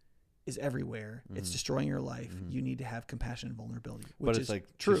self-hatred, is everywhere. It's destroying your life. You need to have compassion and vulnerability, which is like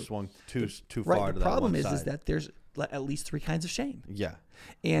true. Swung too far right. to The problem that one is side. that there's at least 3 kinds of shame. Yeah.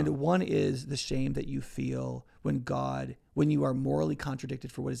 And one is the shame that you feel when you are morally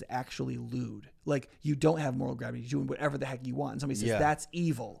contradicted for what is actually lewd. Like you don't have moral gravity, you're doing whatever the heck you want. And somebody says that's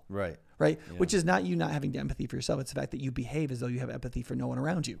evil. Right. Right. Yeah. Which is not you not having empathy for yourself. It's the fact that you behave as though you have empathy for no one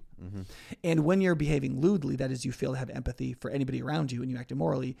around you. And when you're behaving lewdly, that is, you fail to have empathy for anybody around you and you act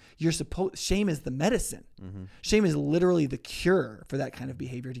immorally, shame is the medicine. Shame is literally the cure for that kind of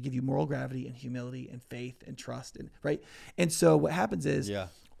behavior, to give you moral gravity and humility and faith and trust. And right. And so what happens is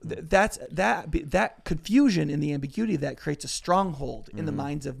that confusion and the ambiguity of that creates a stronghold in the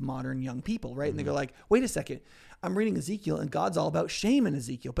minds of modern young people, right? And they go like, wait a second, I'm reading Ezekiel and God's all about shame in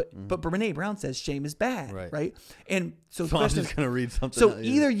Ezekiel, but Brene Brown says shame is bad, right? And so I'm just going to read something. So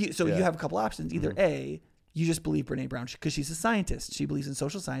you have a couple options. Either A, you just believe Brene Brown because she's a scientist. She believes in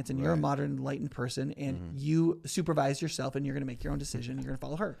social science, and you're a modern enlightened person, and you supervise yourself, and you're going to make your own decision. You're going to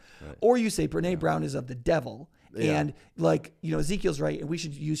follow her. Right. Or you say Brene Brown is of the devil, and Ezekiel's right, and we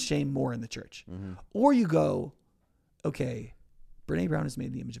should use shame more in the church. Or you go, okay, Brene Brown is made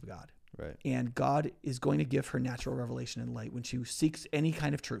in the image of God. Right. And God is going to give her natural revelation and light when she seeks any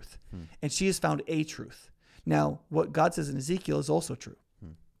kind of truth. And she has found a truth. Now, what God says in Ezekiel is also true.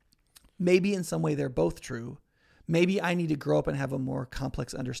 Maybe in some way they're both true. Maybe I need to grow up and have a more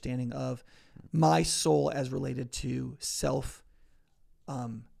complex understanding of my soul as related to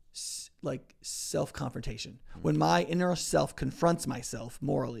self-confrontation. When my inner self confronts myself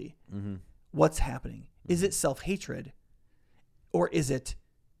morally, what's happening? Is it self-hatred, or is it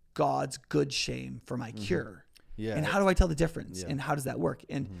God's good shame for my cure? Yeah. And how do I tell the difference? Yeah. And how does that work?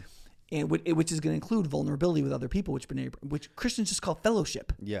 And which is going to include vulnerability with other people, which Christians just call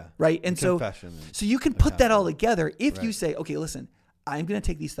fellowship. Yeah. Right. And so you can put that all together if you say, okay, listen, I'm going to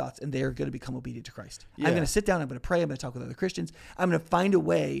take these thoughts and they're going to become obedient to Christ. Yeah. I'm going to sit down. I'm going to pray. I'm going to talk with other Christians. I'm going to find a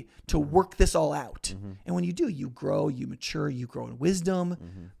way to work this all out. And when you do, you grow, you mature, you grow in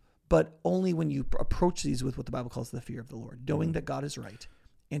wisdom, but only when you approach these with what the Bible calls the fear of the Lord, knowing that God is right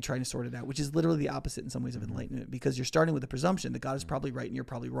and trying to sort it out, which is literally the opposite in some ways of enlightenment, because you're starting with the presumption that God is probably right and you're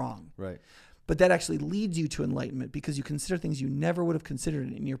probably wrong. Right. But that actually leads you to enlightenment because you consider things you never would have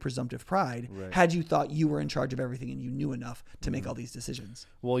considered in your presumptive pride had you thought you were in charge of everything and you knew enough to make all these decisions.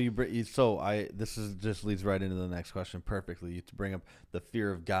 Well, this just leads right into the next question perfectly. You bring up the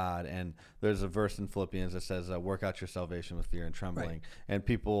fear of God, and there's a verse in Philippians that says, "Work out your salvation with fear and trembling." Right. And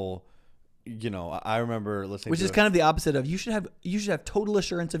people, I remember listening, which is kind of the opposite of you should have total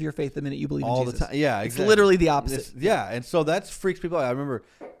assurance of your faith the minute you believe all in Jesus. the time. Yeah, exactly. It's literally the opposite. And so that freaks people out. I remember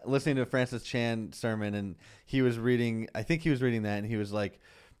listening to a Francis Chan sermon, and he was reading. I think he was reading that, and he was like,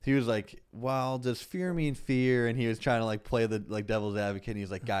 "Well, does fear mean fear?" And he was trying to play the devil's advocate. And he was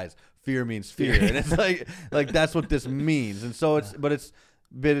like, "Guys, fear means fear," and it's like that's what this means. And so it's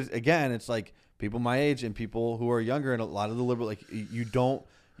it's like people my age and people who are younger, and a lot of the liberal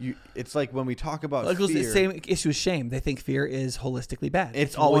it's like when we talk about fear, the same issue with shame. They think fear is holistically bad.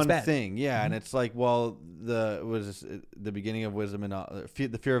 It's always one bad. thing, yeah. And it's like, well, the beginning of wisdom and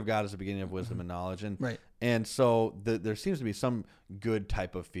the fear of God is the beginning of wisdom and knowledge, and and so there seems to be some good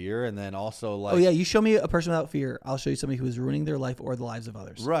type of fear, and then also you show me a person without fear, I'll show you somebody who is ruining their life or the lives of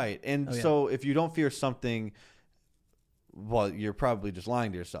others. Right, and so if you don't fear something, well, you're probably just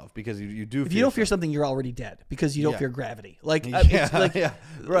lying to yourself, because you do. If you don't fear something, you're already dead because you don't fear gravity.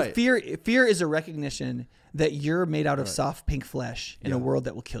 Right. Fear is a recognition that you're made out of soft pink flesh in a world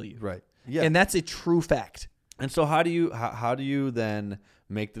that will kill you. Right. Yeah. And that's a true fact. And so how do you then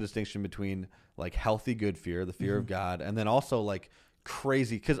make the distinction between healthy good fear, the fear of God, and then also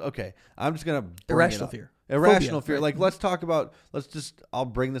crazy? Because I'm just gonna irrational fear. Irrational fear. Right. I'll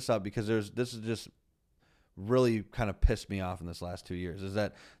bring this up because this is just really kind of pissed me off in this last 2 years, is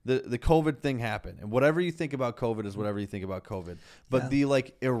that the COVID thing happened, and whatever you think about COVID is whatever you think about COVID. But the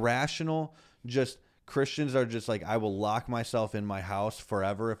irrational, just Christians are just I will lock myself in my house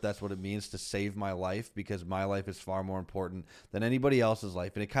forever if that's what it means to save my life, because my life is far more important than anybody else's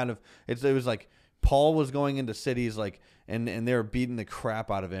life. And it was like Paul was going into cities and they were beating the crap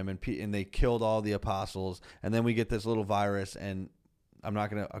out of him, and they killed all the apostles, and then we get this little virus, and I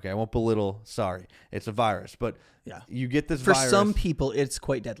won't belittle. Sorry, it's a virus, but you get this for virus. For some people, it's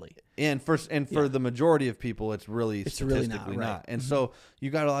quite deadly, and for the majority of people, it's really statistically really not. Right. And so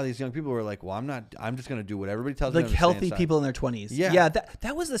you got a lot of these young people who are like, "Well, I'm not. I'm just going to do what everybody tells me." Healthy people in their 20s. Yeah.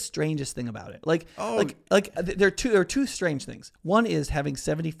 That was the strangest thing about it. There are two strange things. One is having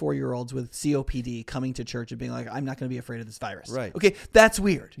 74-year-olds with COPD coming to church and being like, "I'm not going to be afraid of this virus." Right. Okay, that's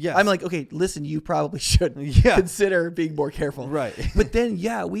weird. Yeah. I'm like, okay, listen, you probably should consider being more careful. Right. But then,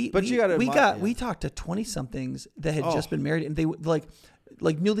 we talked to 20-somethings that had just been married, and they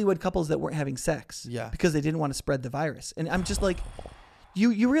like newlywed couples that weren't having sex because they didn't want to spread the virus. And I'm just like,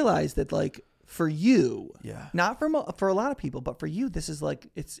 you realize that for you, not for a lot of people, but for you, this is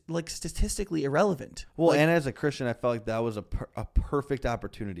it's statistically irrelevant. Well, and as a Christian, I felt like that was a perfect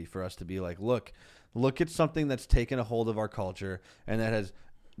opportunity for us to be like, look at something that's taken a hold of our culture, and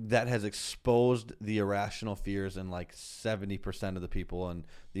that has exposed the irrational fears in 70% of the people in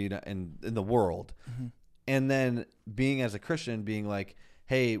the world. Mm-hmm. And then being as a Christian, being like,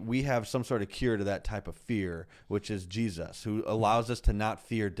 hey, we have some sort of cure to that type of fear, which is Jesus, who allows us to not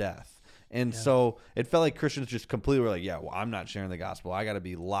fear death. And so it felt like Christians just completely were like, I'm not sharing the gospel. I got to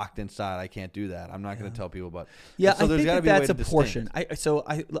be locked inside. I can't do that. I'm not going to tell people about. Yeah, so I think that's a portion. I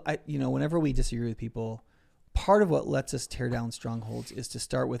whenever we disagree with people, part of what lets us tear down strongholds is to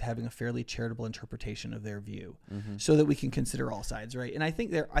start with having a fairly charitable interpretation of their view, so that we can consider all sides, right? And I think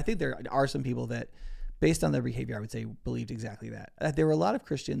there are some people that, based on their behavior, I would say believed exactly that. There were a lot of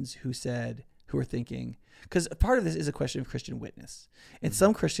Christians who were thinking, because part of this is a question of Christian witness. And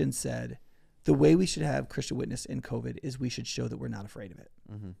some Christians said, the way we should have Christian witness in COVID is we should show that we're not afraid of it.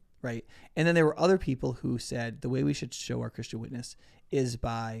 Right. And then there were other people who said the way we should show our Christian witness is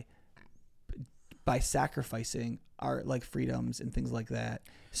by sacrificing our like freedoms and things like that,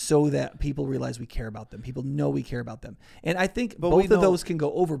 so that people realize we care about them. People know we care about them. And I think both of those can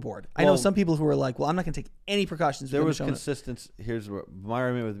go overboard. I know some people who are like, well, I'm not going to take any precautions. There was consistency. Here's what my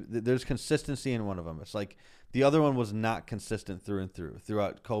argument with, there's consistency in one of them. It's like the other one was not consistent through and through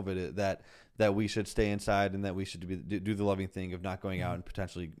throughout COVID, that we should stay inside and that we should do the loving thing of not going out and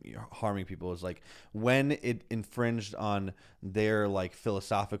potentially harming people. Is like when it infringed on their like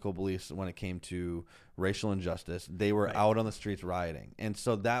philosophical beliefs when it came to racial injustice, they were out on the streets rioting, and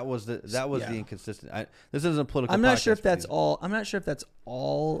so that was the inconsistent. This isn't a political. I'm not sure if that's all.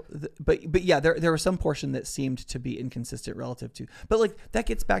 But yeah, there was some portion that seemed to be inconsistent relative to. But like that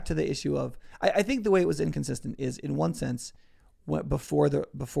gets back to the issue of I think the way it was inconsistent is in one sense. Before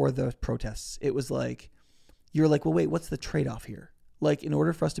the protests, it was like you're like, well, wait, what's the trade-off here? Like, in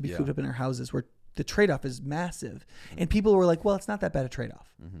order for us to be cooped up in our houses, where the trade-off is massive, and people were like, well, it's not that bad a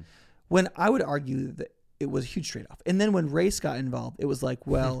trade-off. When I would argue that it was a huge trade-off, and then when race got involved, it was like,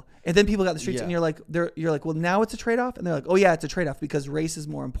 well, and then people got in the streets, and you're like, well, now it's a trade-off, and they're like, oh yeah, it's a trade-off because race is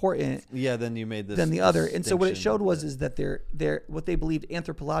more important. Yeah, then you made this than the other, and so what it showed is that they're what they believed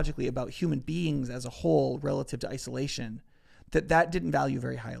anthropologically about human beings as a whole relative to isolation. That didn't value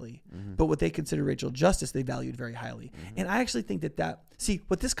very highly, but what they considered racial justice, they valued very highly. And I actually think that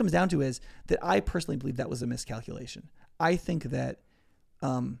what this comes down to is that I personally believe that was a miscalculation. I think that,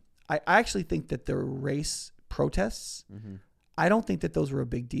 I actually think that the race protests, I don't think that those were a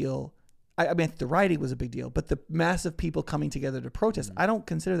big deal. I mean, the rioting was a big deal, but the massive people coming together to protest, I don't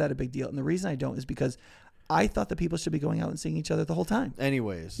consider that a big deal. And the reason I don't is because I thought that people should be going out and seeing each other the whole time.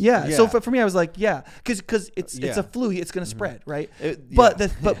 Anyways. Yeah. So for me, I was like, yeah, because it's a flu. It's going to spread, right? But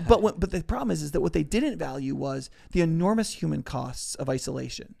the problem is that what they didn't value was the enormous human costs of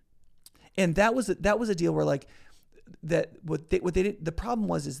isolation, and that was a deal where like that what they did. The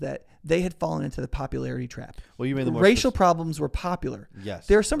problem is that they had fallen into the popularity trap. Well, you mean the racial problems were popular. Yes.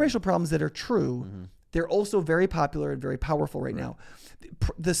 There are some racial problems that are true. They're also very popular and very powerful right now.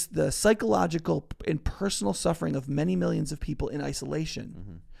 The psychological and personal suffering of many millions of people in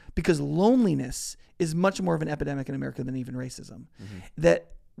isolation, because loneliness is much more of an epidemic in America than even racism.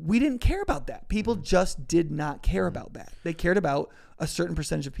 That we didn't care about that. People just did not care about that. They cared about a certain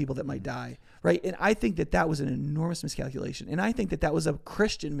percentage of people that might die, right? And I think that was an enormous miscalculation. And I think that was a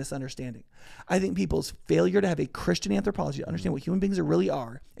Christian misunderstanding. I think people's failure to have a Christian anthropology, to understand what human beings really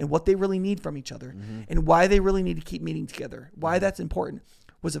are and what they really need from each other and why they really need to keep meeting together, why that's important,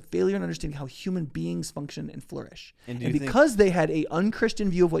 was a failure in understanding how human beings function and flourish. And because they had a unchristian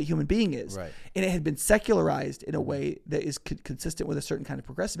view of what human being is, and it had been secularized in a way that is consistent with a certain kind of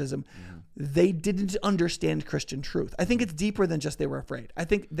progressivism, they didn't understand Christian truth. I think it's deeper than just they were afraid. I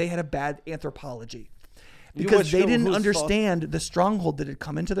think they had a bad anthropology. Because they didn't understand the stronghold that had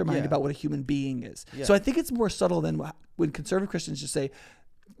come into their mind about what a human being is. So I think it's more subtle than when conservative Christians just say,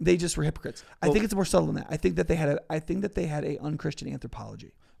 they just were hypocrites. I think it's more subtle than that. I think that they had a unchristian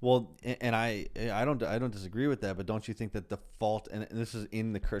anthropology. Well, and I don't disagree with that, but don't you think that the fault, and this is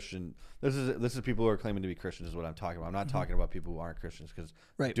in the Christian, this is people who are claiming to be Christians is what I'm talking about. I'm not talking about people who aren't Christians, because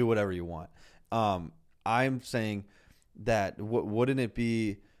do whatever you want. I'm saying that wouldn't it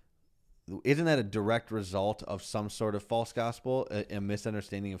be? Isn't that a direct result of some sort of false gospel, a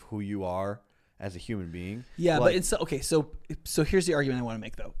misunderstanding of who you are as a human being? Yeah, like, but it's okay. So here's the argument I want to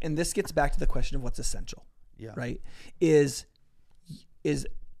make, though, and this gets back to the question of what's essential. Yeah. Right. Is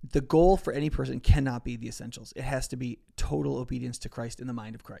the goal for any person cannot be the essentials. It has to be total obedience to Christ in the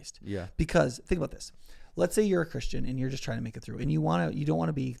mind of Christ. Yeah. Because think about this. Let's say you're a Christian and you're just trying to make it through, and you don't want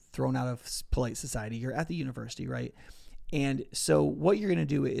to be thrown out of polite society. You're at the university, right? And so what you're going to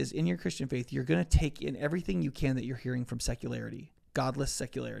do is, in your Christian faith, you're going to take in everything you can that you're hearing from secularity, godless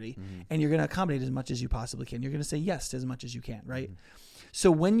secularity, and you're going to accommodate as much as you possibly can. You're going to say yes to as much as you can, right? So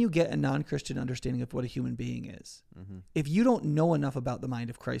when you get a non-Christian understanding of what a human being is, if you don't know enough about the mind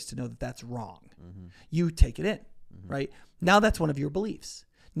of Christ to know that that's wrong, you take it in, right? Now that's one of your beliefs.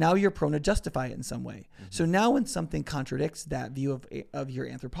 Now you're prone to justify it in some way. So now when something contradicts that view of your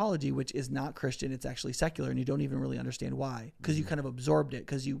anthropology, which is not Christian, it's actually secular, and you don't even really understand why, because you kind of absorbed it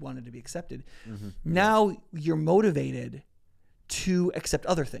because you wanted to be accepted. Now you're motivated to accept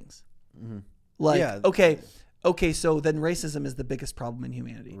other things. Like, okay, so then racism is the biggest problem in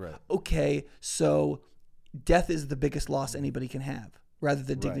humanity. Right. Okay, so death is the biggest loss anybody can have, rather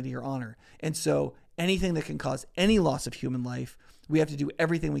than dignity or honor. And so anything that can cause any loss of human life, we have to do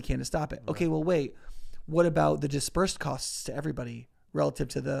everything we can to stop it. Okay, well, wait, what about the dispersed costs to everybody relative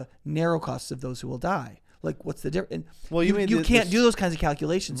to the narrow costs of those who will die. Like, what's the difference? Well, you can't do those kinds of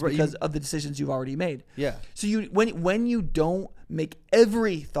calculations Right, because of the decisions you've already made. Yeah. So when you don't make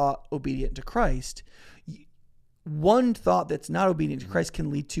every thought obedient to Christ, one thought that's not obedient to Christ can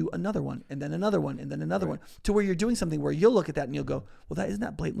lead to another one, and then another one, and then another one, to where you're doing something where you'll look at that and you'll go, well, isn't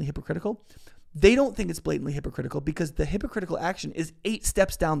that blatantly hypocritical? They don't think it's blatantly hypocritical because the hypocritical action is 8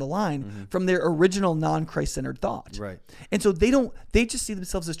 steps down the line from their original non-Christ-centered thought. Right. And so they just see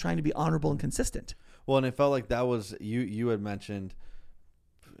themselves as trying to be honorable and consistent. Well, and it felt like that was you had mentioned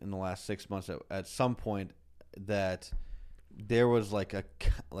in the last 6 months at some point that there was like a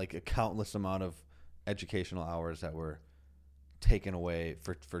countless amount of educational hours that were taken away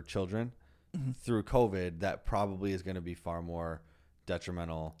for children through COVID. That probably is going to be far more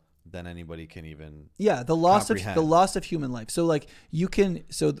detrimental than anybody can even the loss comprehend. of human life. So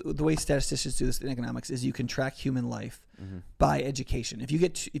the way statisticians do this in economics is you can track human life by education. If you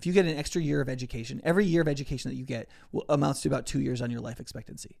get an extra year of education, every year of education that you get amounts to about 2 years on your life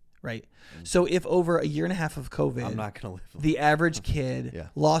expectancy, right? So if over a year and a half of COVID, I'm not going to live. The average kid Yeah.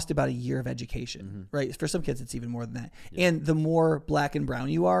 lost about a year of education, right? For some kids, it's even more than that. Yeah. And the more black and brown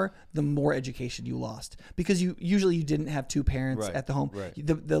you are, the more education you lost because you didn't have two parents Right, at the home. right.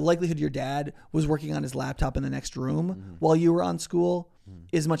 The likelihood your dad was working on his laptop in the next room while you were on school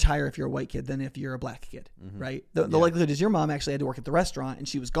is much higher if you're a white kid than if you're a black kid, right? The likelihood is your mom actually had to work at the restaurant and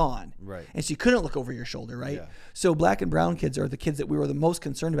she was gone, Right. and she couldn't look over your shoulder, right? Yeah. So black and brown kids are the kids that we were the most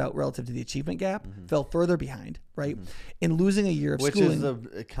concerned about relative to the achievement gap, fell further behind, right? In losing a year of Which schooling. is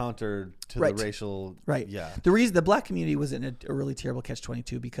a counter to Right. the racial. Right. Yeah. The reason the black community was in a really terrible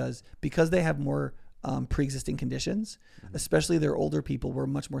catch-22 because they have more pre-existing conditions, especially their older people were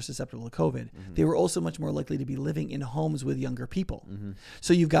much more susceptible to COVID. They were also much more likely to be living in homes with younger people.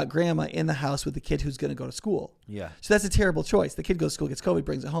 So you've got grandma in the house with the kid who's going to go to school. Yeah. So that's a terrible choice. The kid goes to school, gets COVID,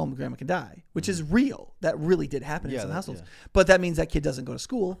 brings it home, grandma can die, which is real. That really did happen in Yeah, some that- households. yeah. But that means that kid doesn't go to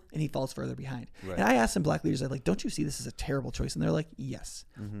school and he falls further behind. Right. And I asked some black leaders, I'm like, don't you see this as a terrible choice? And they're like, yes,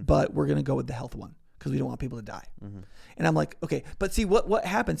 but we're going to go with the health one because we don't want people to die. And I'm like, okay, but see what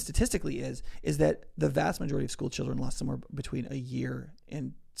happens statistically is that the vast majority of school children lost somewhere between a year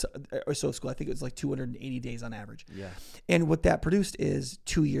and or so of school. I think it was like 280 days on average. Yeah. And what that produced is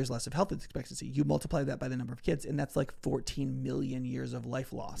 2 years less of health expectancy. You multiply that by the number of kids, and that's like 14 million years of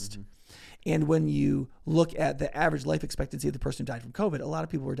life lost. And when you look at the average life expectancy of the person who died from COVID, a lot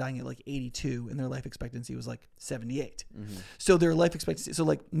of people were dying at like 82 and their life expectancy was like 78. So their life expectancy, so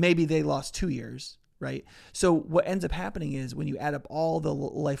like maybe they lost 2 years, right? So what ends up happening is when you add up all the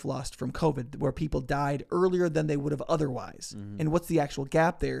life lost from COVID, where people died earlier than they would have otherwise, and what's the actual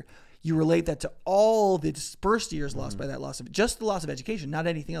gap there? You relate that to all the dispersed years lost by that loss of just the loss of education, not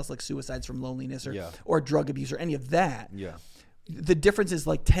anything else like suicides from loneliness or drug abuse or any of that. Yeah. The difference is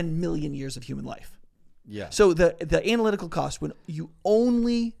like 10 million years of human life. Yeah. So the analytical cost, when you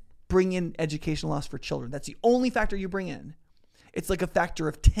only bring in education loss for children, that's the only factor you bring in. It's like a factor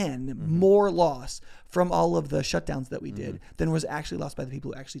of 10 more loss from all of the shutdowns that we did than was actually lost by the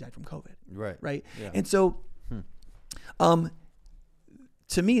people who actually died from COVID. Right. Right. Yeah. And so,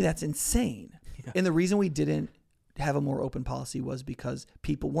 to me, that's insane. Yeah. And the reason we didn't have a more open policy was because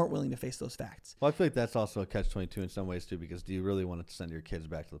people weren't willing to face those facts. Well, I feel like that's also a catch-22 in some ways too, because do you really want to send your kids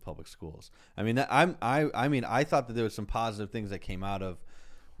back to the public schools? I mean, I thought that there was some positive things that came out of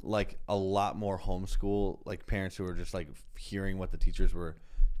like a lot more homeschool, like parents who were just like hearing what the teachers were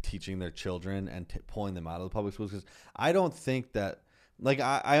teaching their children and pulling them out of the public schools. Because I don't think that, like,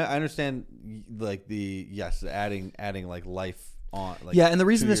 I understand like adding like life on, like, and the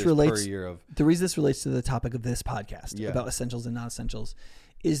reason this relates to the topic of this podcast about essentials and non-essentials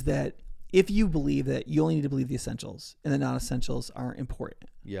is that if you believe that you only need to believe the essentials and the non-essentials aren't important,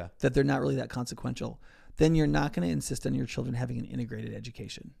 that they're not really that consequential, then you're not going to insist on your children having an integrated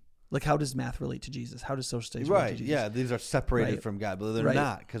education. Like, how does math relate to Jesus? How does social studies relate to Jesus? Yeah, these are separated from God, but they're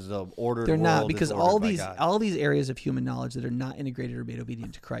not, because the ordered They're world not, because is ordered by God. all these areas of human knowledge that are not integrated or made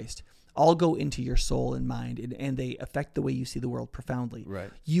obedient to Christ all go into your soul and mind, and they affect the way you see the world profoundly. Right.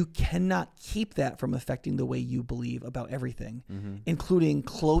 You cannot keep that from affecting the way you believe about everything, including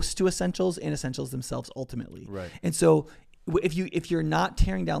close to essentials and essentials themselves ultimately. Right. And so if you're not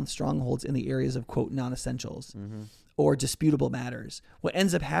tearing down strongholds in the areas of, quote, non-essentials or disputable matters, what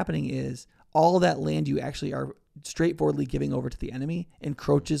ends up happening is all that land you actually are straightforwardly giving over to the enemy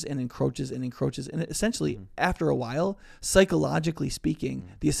encroaches and encroaches and encroaches. And essentially, after a while, psychologically speaking,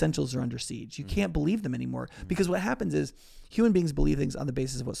 the essentials are under siege. You can't believe them anymore because what happens is human beings believe things on the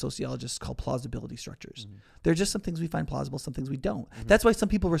basis of what sociologists call plausibility structures. They're just some things we find plausible, some things we don't. That's why some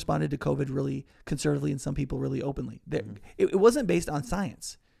people responded to COVID really conservatively and some people really openly. It wasn't based on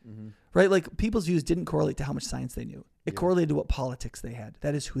science. Right? Like people's views didn't correlate to how much science they knew. It correlated to what politics they had.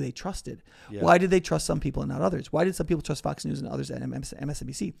 That is who they trusted. Why did they trust some people and not others? Why did some people trust Fox News and others at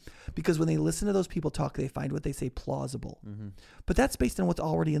MSNBC? Because when they listen to those people talk, they find what they say plausible. But that's based on what's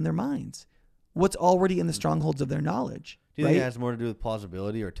already in their minds, what's already in the strongholds of their knowledge. Do you think it has more to do with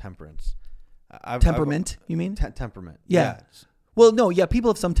plausibility or temperance? Temperament, you mean? Temperament. Yeah. Well, no, yeah.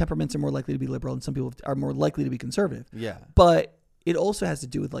 People of some temperaments are more likely to be liberal and some people are more likely to be conservative. Yeah. But it also has to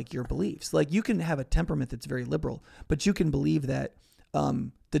do with like your beliefs. Like you can have a temperament that's very liberal, but you can believe that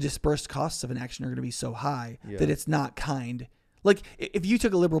the dispersed costs of an action are going to be so high that it's not kind. Like if you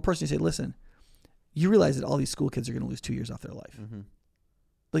took a liberal person and say, listen, you realize that all these school kids are going to lose 2 years off their life.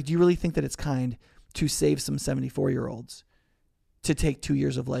 Like, do you really think that it's kind to save some 74-year-olds to take 2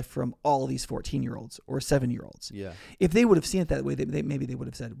 years of life from all these 14-year-olds or 7-year-olds? Yeah. If they would have seen it that way, maybe they would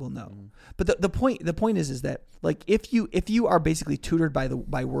have said, well, no. But the point is that like if you are basically tutored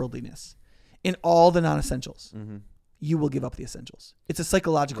by worldliness in all the non-essentials, you will give up the essentials. It's a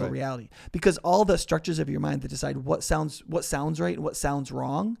psychological reality because all the structures of your mind that decide what sounds right and what sounds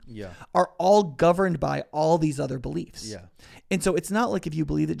wrong are all governed by all these other beliefs. Yeah. And so it's not like if you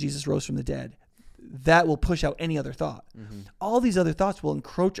believe that Jesus rose from the dead, that will push out any other thought. All these other thoughts will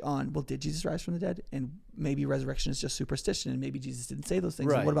encroach on, well, did Jesus rise from the dead? And maybe resurrection is just superstition, and maybe Jesus didn't say those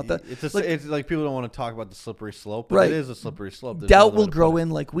things. Right. And what about that? It's like people don't want to talk about the slippery slope, but it is a slippery slope. There's doubt will grow in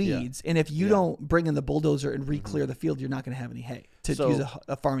like weeds, and if you don't bring in the bulldozer and re-clear the field, you're not going to have any hay, to use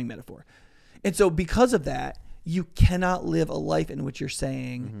a farming metaphor. And so because of that, you cannot live a life in which you're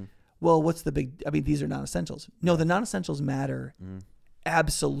saying, well, what's the big, these are non-essentials. No, the non-essentials matter.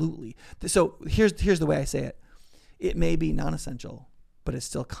 Absolutely. So here's the way I say it. It may be non-essential, but it's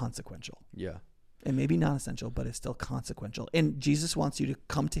still consequential. Yeah. It may be non-essential, but it's still consequential. And Jesus wants you to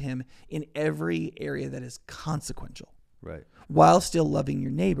come to him in every area that is consequential. Right. While still loving your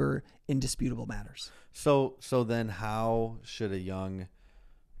neighbor in disputable matters. So then how should a young,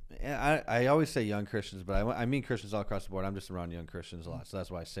 I always say young Christians, but I mean Christians all across the board. I'm just around young Christians a lot, so that's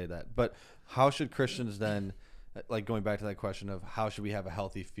why I say that. But how should Christians then, like going back to that question of how should we have a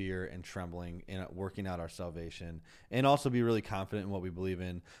healthy fear and trembling in working out our salvation and also be really confident in what we believe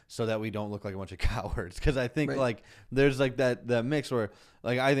in so that we don't look like a bunch of cowards? Because I think like there's like that mix where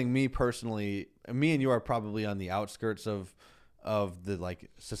like I think me personally, me and you are probably on the outskirts of the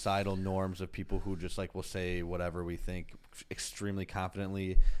like societal norms of people who just like will say whatever we think extremely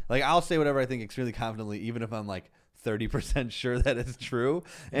confidently. Like I'll say whatever I think extremely confidently even if I'm like 30% sure that it's true.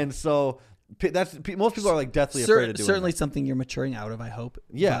 And so that's most people are like deathly afraid of doing certainly that. Something you're maturing out of, I hope.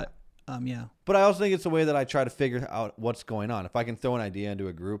 Yeah. But, But I also think it's a way that I try to figure out what's going on. If I can throw an idea into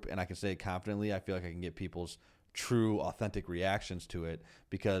a group and I can say it confidently, I feel like I can get people's true, authentic reactions to it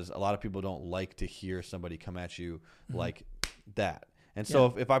because a lot of people don't like to hear somebody come at you like that. And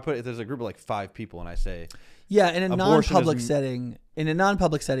so if there's a group of like 5 people and I say, in a non-public setting,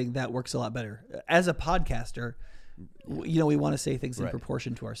 that works a lot better. As a podcaster, we want to say things in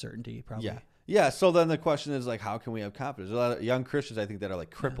proportion to our certainty, probably. Yeah. So then the question is like, how can we have confidence? There's a lot of young Christians, I think, that are like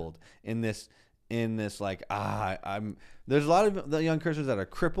crippled in this like, there's a lot of the young Christians that are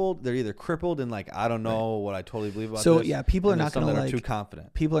crippled. They're either crippled and like, I don't know what I totally believe about this. So people are not going to like, too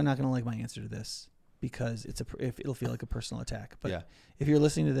confident. People are not going to like my answer to this because it'll feel like a personal attack. But if you're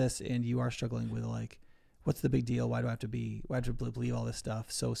listening to this and you are struggling with like, what's the big deal? Why do I have to believe all this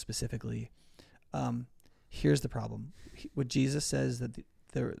stuff so specifically? Here's the problem. What Jesus says that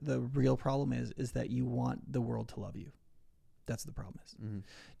the real problem is that you want the world to love you. That's the problem is.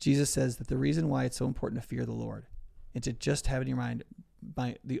 Jesus says that the reason why it's so important to fear the Lord and to just have in your mind,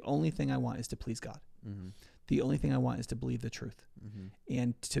 the only thing I want is to please God. The only thing I want is to believe the truth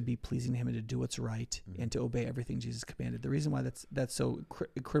and to be pleasing to him and to do what's right and to obey everything Jesus commanded. The reason why that's so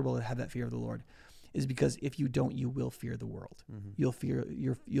incredible to have that fear of the Lord is because if you don't, you will fear the world. You'll feel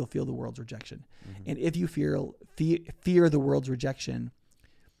the world's rejection. And if you fear the world's rejection,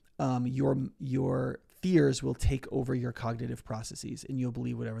 your fears will take over your cognitive processes and you'll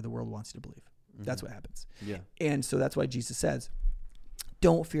believe whatever the world wants you to believe. That's what happens. Yeah. And so that's why Jesus says,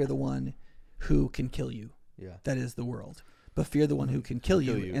 don't fear the one who can kill you. Yeah. That is the world. But fear the one who can kill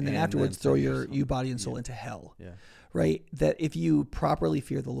you and then afterwards throw your body and soul into hell. Yeah. Right? That if you properly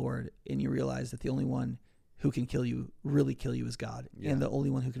fear the Lord and you realize that the only one who can really kill you is God. Yeah. And the only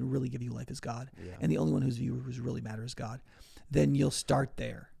one who can really give you life is God. Yeah. And the only one whose views really matter is God. Then you'll start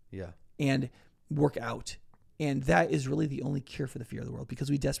there Yeah. and work out. And that is really the only cure for the fear of the world,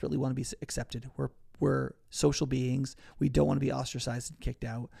 because we desperately want to be accepted. We're social beings. We don't want to be ostracized and kicked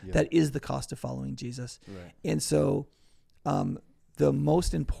out. Yeah. That is the cost of following Jesus. Right. And so the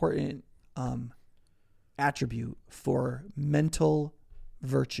most important attribute for mental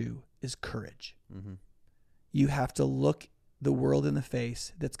virtue is courage. Mm-hmm. You have to look the world in the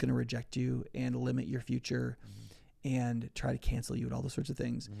face that's going to reject you and limit your future and try to cancel you and all those sorts of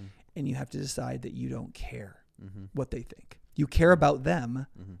things. Mm-hmm. And you have to decide that you don't care Mm-hmm. what they think. You care about them,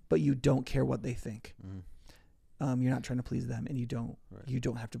 Mm-hmm. but you don't care what they think. Mm-hmm. You're not trying to please them, and you don't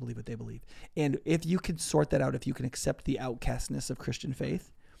Right. have to believe what they believe. And if you can sort that out, if you can accept the outcastness of Christian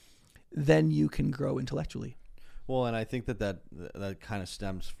faith, then you can grow intellectually. Well, and I think that kind of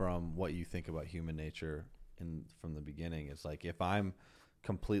stems from what you think about human nature from the beginning. It's like, if I'm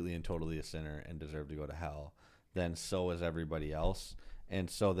completely and totally a sinner and deserve to go to hell, then so is everybody else. And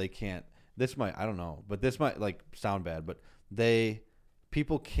so they can't, I don't know, but this might like sound bad, but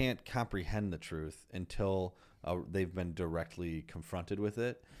people can't comprehend the truth until they've been directly confronted with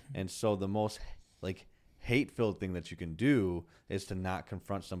it. And so the most like hate-filled thing that you can do is to not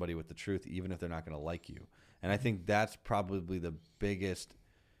confront somebody with the truth, even if they're not going to like you. And I think that's probably the biggest.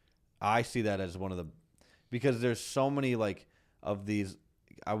 I see that as one of the, because there's so many like of these,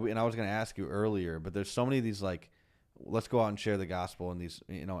 and I was going to ask you earlier, but there's so many of these like, let's go out and share the gospel, and these,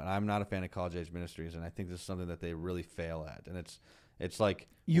 and I'm not a fan of college age ministries, and I think this is something that they really fail at. And it's like,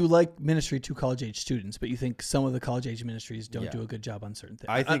 You like ministry to college age students, but you think some of the college age ministries don't Yeah. do a good job on certain things.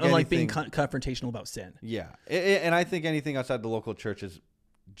 I think unlike being anything- confrontational about sin. yeah. And I think anything outside the local church is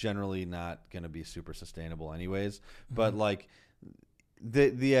generally not going to be super sustainable anyways. But like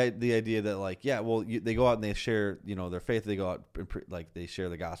the idea that like, yeah, well, they go out and they share, their faith. They go out and they share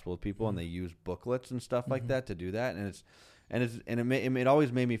the gospel with people, and they use booklets and stuff like that to do that. And it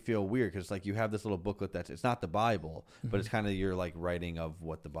always made me feel weird, because like you have this little booklet it's not the Bible, but it's kind of your like writing of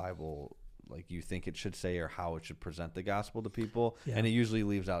what the Bible like you think it should say, or how it should present the gospel to people. Yeah. And it usually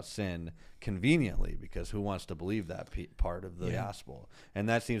leaves out sin conveniently, because who wants to believe that part of the gospel? And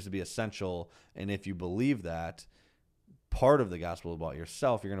that seems to be essential. And if you believe that part of the gospel about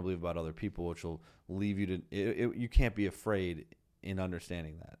yourself, you're going to believe about other people, which will leave you to you can't be afraid in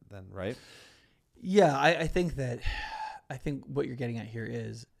understanding that then, right? Yeah, I think what you're getting at here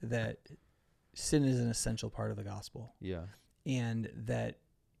is that sin is an essential part of the gospel, Yeah. and that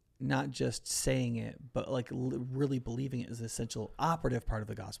not just saying it, but like really believing it is an essential operative part of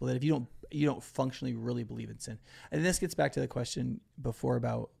the gospel. That if you don't functionally really believe in sin, and this gets back to the question before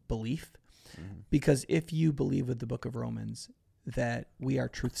about belief, because if you believe with the book of Romans that we are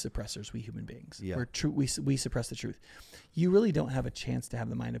truth suppressors, we human beings, Yeah. we suppress the truth, you really don't have a chance to have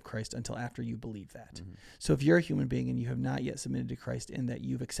the mind of Christ until after you believe that. So if you're a human being and you have not yet submitted to Christ, and that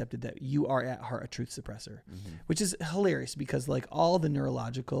you've accepted that you are at heart a truth suppressor, which is hilarious, because like all the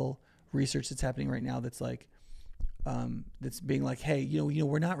neurological research that's happening right now, that's like that's being like, hey,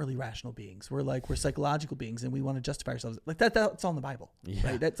 we're not really rational beings, we're psychological beings, and we want to justify ourselves like that's all in the Bible. Yeah.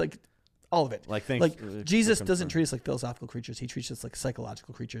 Right? That's like all of it. Like things, like Jesus doesn't treat us like philosophical creatures. He treats us like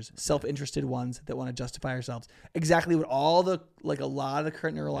psychological creatures, self-interested ones that want to justify ourselves. Exactly what a lot of the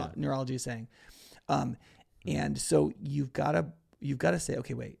current neurology is saying. And so you've got to say,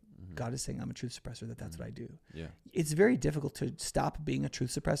 okay, wait, God is saying I'm a truth suppressor, that's what I do. Yeah. It's very difficult to stop being a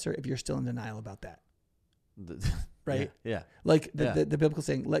truth suppressor if you're still in denial about that. Right? Yeah. Like the biblical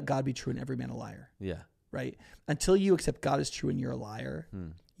saying, let God be true and every man a liar. Yeah. Right? Until you accept God is true and you're a liar,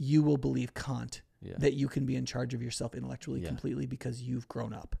 you will believe Kant that you can be in charge of yourself intellectually completely because you've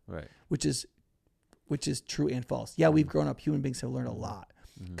grown up. Right. Which is true and false. Yeah, we've grown up. Human beings have learned a lot.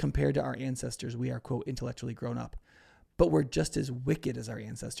 Compared to our ancestors, we are, quote, intellectually grown up. But we're just as wicked as our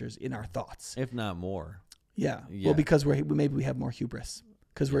ancestors in our thoughts. If not more. Yeah. Well, because maybe we have more hubris,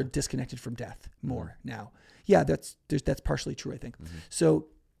 because we're disconnected from death more now. Yeah, that's partially true, I think. So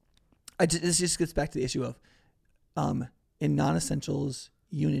this just gets back to the issue of in non-essentials,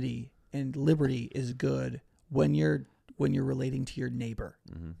 unity and liberty is good when you're relating to your neighbor.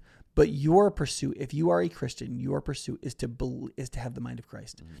 But your pursuit, if you are a Christian, your pursuit is to have the mind of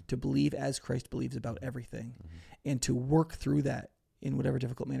Christ, to believe as Christ believes about everything, and to work through that in whatever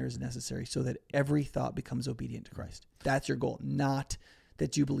difficult manner is necessary, so that every thought becomes obedient to Christ. That's your goal, not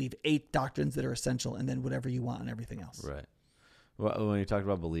that you believe 8 doctrines that are essential and then whatever you want and everything else. Right. Well, when you talked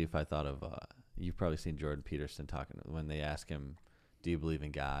about belief, I thought of you've probably seen Jordan Peterson talking when they ask him do you believe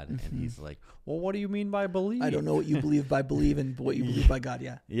in God? And he's like, well, what do you mean by believe? I don't know what you believe by believe and what you believe by God.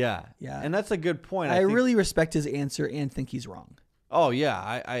 Yeah. Yeah. Yeah. And that's a good point. I think, really respect his answer and think he's wrong. Oh,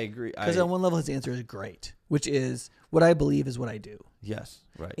 yeah, I agree. Because on one level, his answer is great, which is what I believe is what I do. Yes,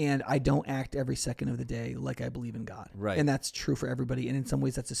 right. And I don't act every second of the day like I believe in God. Right. And that's true for everybody. And in some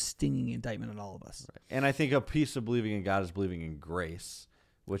ways, that's a stinging indictment on all of us. Right. And I think a piece of believing in God is believing in grace,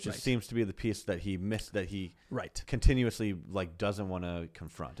 which Right. seems to be the piece that he missed, that he Right. continuously doesn't want to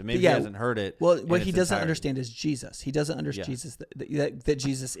confront. And maybe Yeah. he hasn't heard it. Well, in what he its doesn't entirety. understand is Jesus. He doesn't understand Yeah. Jesus that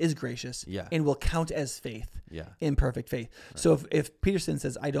Jesus is gracious Yeah. and will count as faith Yeah. in perfect faith. So if Peterson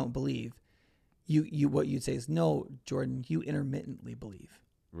says, I don't believe, you what you'd say is, no, Jordan, you intermittently believe.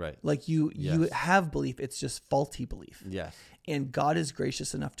 Right. Like you Yes. have belief, it's just faulty belief. Yes. And God is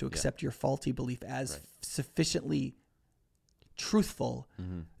gracious enough to accept your faulty belief as Right. sufficiently truthful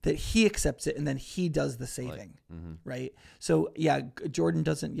Mm-hmm. that he accepts it and then he does the saving. Mm-hmm. Right. So Jordan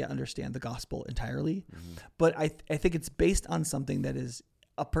doesn't yet understand the gospel entirely, Mm-hmm. but I think it's based on something that is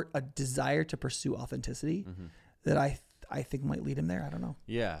a desire to pursue authenticity Mm-hmm. that I think might lead him there. I don't know.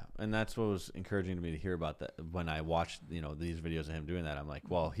 Yeah, and that's what was encouraging to me to hear about that. When I watched, these videos of him doing that, I'm like,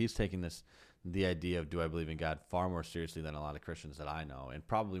 well, he's taking the idea of do I believe in God far more seriously than a lot of Christians that I know, and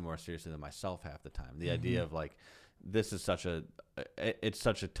probably more seriously than myself half the time. The idea of like, this is such a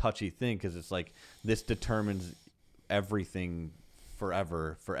touchy thing because it's like this determines everything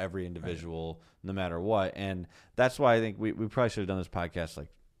forever for every individual, no matter what. And that's why I think we probably should have done this podcast like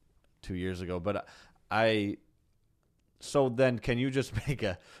 2 years ago. But so then can you just make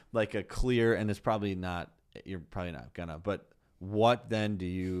a clear, and it's probably not, you're probably not gonna, but what then do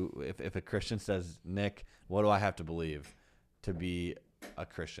you, if a Christian says, Nick, what do I have to believe to be a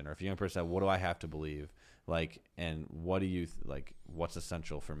Christian? Or if a young person said, what do I have to believe? And what do you, what's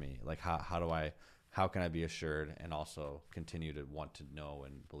essential for me? How can I be assured and also continue to want to know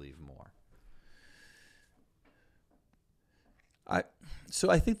and believe more? So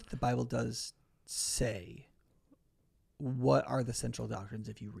I think that the Bible does say what are the central doctrines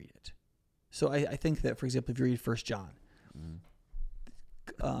if you read it. So I think that, for example, if you read 1 John,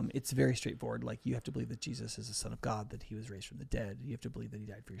 it's very straightforward. Like, you have to believe that Jesus is the Son of God, that he was raised from the dead. You have to believe that he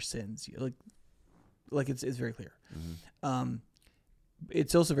died for your sins. It's very clear.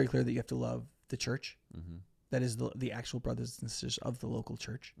 It's also very clear that you have to love the church. That is the actual brothers and sisters of the local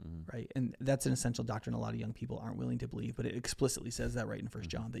church, right? And that's an essential doctrine a lot of young people aren't willing to believe, but it explicitly says that right in 1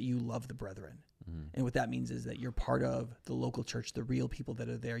 John, that you love the brethren. And what that means is that you're part of the local church, the real people that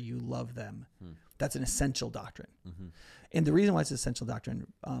are there, you love them. That's an essential doctrine. And the reason why it's an essential doctrine,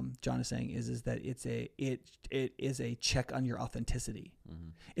 John is saying, is that it is a check on your authenticity.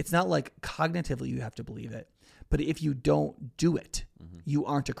 It's not like cognitively you have to believe it, but if you don't do it, you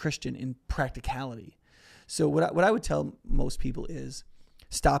aren't a Christian in practicality. So what I would tell most people is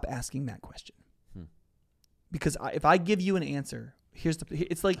stop asking that question, because if I give you an answer,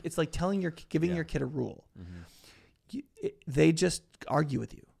 it's like giving your kid a rule. They just argue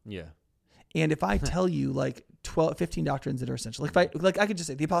with you. Yeah. And if I tell you 15 doctrines that are essential, I could just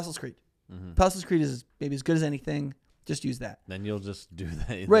say the Apostles' Creed. Apostles' Creed is maybe as good as anything. Just use that. Then you'll just do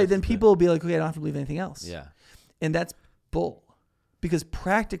that. Right. Then people will be like, okay, I don't have to believe anything else. Yeah. And that's bull. Because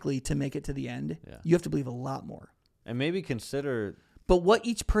practically, to make it to the end, you have to believe a lot more. And maybe consider... But what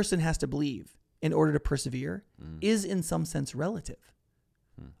each person has to believe in order to persevere is in some sense relative.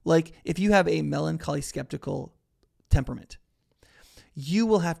 Like, if you have a melancholy, skeptical temperament, you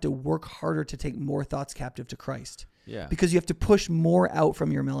will have to work harder to take more thoughts captive to Christ. Yeah. Because you have to push more out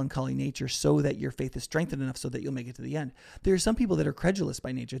from your melancholy nature so that your faith is strengthened enough so that you'll make it to the end. There are some people that are credulous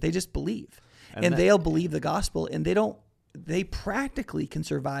by nature. They just believe. And they'll believe the gospel, and they practically can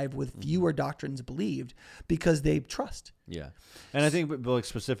survive with fewer doctrines believed because they trust. Yeah. And I think, Bill,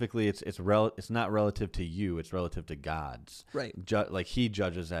 specifically, it's not relative to you, it's relative to God's. Right. He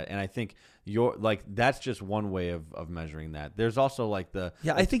judges that. And I think that's just one way of measuring that. There's also I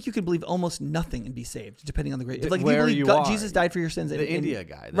think you can believe almost nothing and be saved, depending on the grade. Where you are. Jesus died for your sins. The India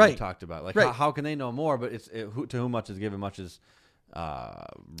guy that we talked about. How can they know more? But to whom much is given, much is...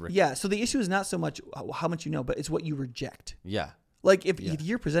 So the issue is not so much how much you know, but it's what you reject. Yeah. If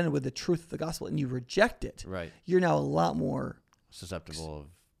you're presented with the truth of the gospel and you reject it, right, you're now a lot more susceptible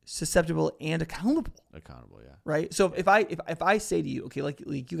and accountable. Yeah. Right. So if I say to you, okay, like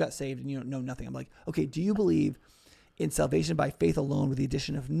you got saved and you don't know nothing, I'm like, okay, do you believe in salvation by faith alone with the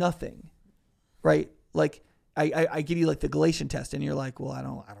addition of nothing? Right. I give you the Galatian test, and you're like, well, I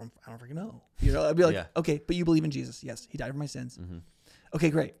don't freaking know. I'd be like, okay, but you believe in Jesus. Yes, he died for my sins. Okay,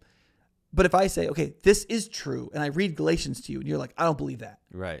 great. But if I say, okay, this is true, and I read Galatians to you, and you're like, I don't believe that.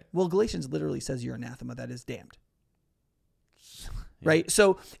 Right. Well, Galatians literally says you're anathema, that is damned. right?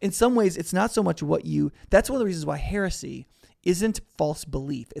 So in some ways, it's not so much that's one of the reasons why heresy isn't false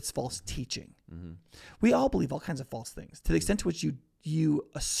belief, it's false teaching. Mm-hmm. We all believe all kinds of false things. To the extent to which you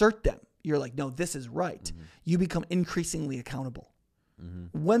assert them, you're like, no, this is right. Mm-hmm. You become increasingly accountable.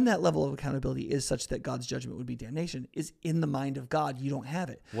 Mm-hmm. When that level of accountability is such that God's judgment would be damnation, is in the mind of God. You don't have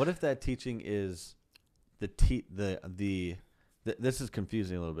it. What if that teaching is this is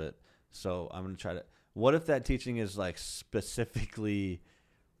confusing a little bit, so I'm going to try to. What if that teaching is like specifically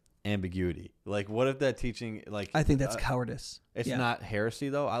ambiguity? Like, what if that teaching, like, I think that's cowardice. It's not heresy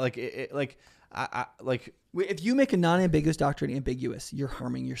though. I like it. Like, I like if you make a non-ambiguous doctrine ambiguous, you're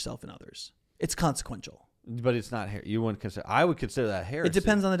harming yourself and others. It's consequential. But it's not. You wouldn't consider. I would consider that heresy. It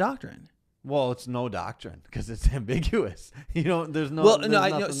depends on the doctrine. Well, it's no doctrine because it's ambiguous. You know, there's no. Well, there's no, I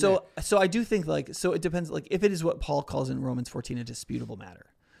know. there. So I do think so it depends. Like if it is what Paul calls in Romans 14 a disputable matter.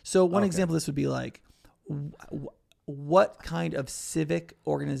 So one example of this would be like, what kind of civic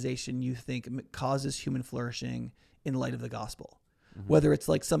organization you think causes human flourishing in light of the gospel? Mm-hmm. Whether it's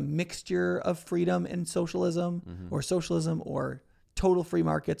like some mixture of freedom and socialism, or socialism, or total free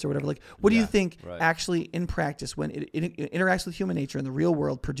markets, or whatever. Like, what do you think actually in practice, when it interacts with human nature in the real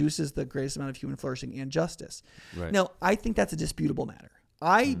world, produces the greatest amount of human flourishing and justice? Right. Now, I think that's a disputable matter.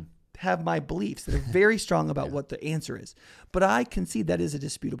 I have my beliefs that are very strong about what the answer is, but I concede that is a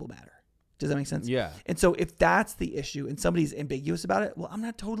disputable matter. Does that make sense? Yeah. And so if that's the issue and somebody's ambiguous about it, well, I'm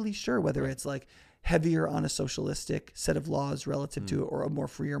not totally sure whether it's like heavier on a socialistic set of laws relative to, or a more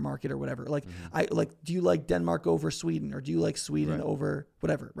freer market or whatever. Like, do you like Denmark over Sweden, or do you like Sweden over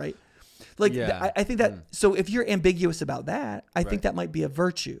whatever? Right. Like, I think that, so if you're ambiguous about that, I think that might be a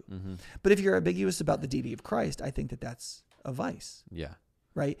virtue, but if you're ambiguous about the deity of Christ, I think that that's a vice. Yeah.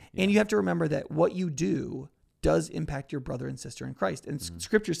 Right. Yeah. And you have to remember that what you do does impact your brother and sister in Christ. And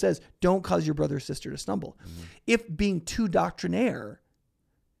Scripture says, don't cause your brother or sister to stumble. If being too doctrinaire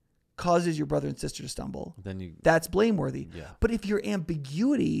causes your brother and sister to stumble, then that's blameworthy. Yeah. But if your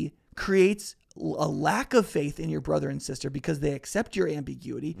ambiguity creates a lack of faith in your brother and sister because they accept your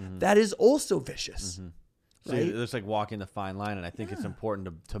ambiguity, that is also vicious. Right? So it's like walking the fine line, and I think it's important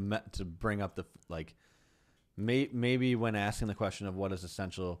to bring up the, like, maybe when asking the question of what is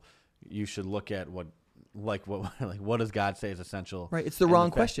essential, you should look at what does God say is essential? Right. It's the wrong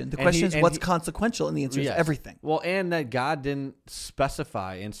question. The question is what's consequential, and the answer is everything. Well, and that God didn't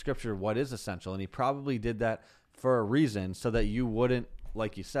specify in Scripture what is essential, and He probably did that for a reason, so that you wouldn't,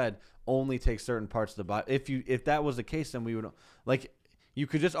 like you said, only take certain parts of the Bible. If that was the case, then we would, like, you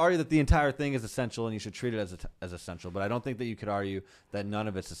could just argue that the entire thing is essential and you should treat it as essential. But I don't think that you could argue that none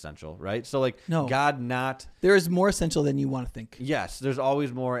of it's essential, right? So, like, no. God not... There is more essential than you want to think. Yes, there's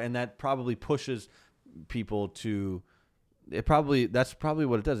always more, and that probably pushes people to... That's probably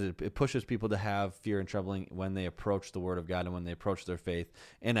what it does. It pushes people to have fear and trembling when they approach the Word of God and when they approach their faith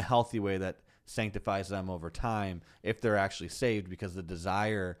in a healthy way that sanctifies them over time if they're actually saved, because the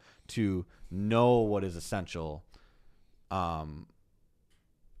desire to know what is essential...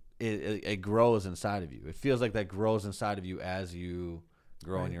 It grows inside of you. It feels like that grows inside of you as you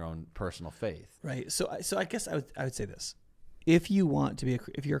grow in your own personal faith. Right. So I guess I would say this: if you want to be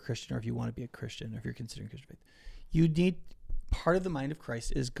if you're a Christian, or if you want to be a Christian, or if you're considering Christian faith, you need part of the mind of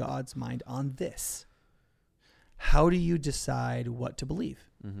Christ is God's mind on this. How do you decide what to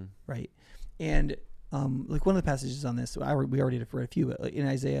believe? Right. And like one of the passages on this, we already read a few, but in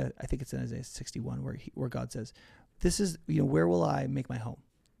Isaiah, I think it's in Isaiah 61, where God says, "This is where will I make my home."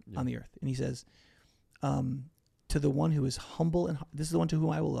 On the earth. And he says, to the one who is humble, and this is the one to whom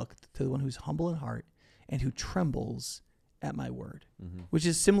I will look, to the one who's humble in heart and who trembles at my word, which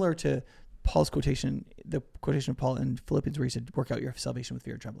is similar to Paul's quotation, the quotation of Paul in Philippians, where he said, work out your salvation with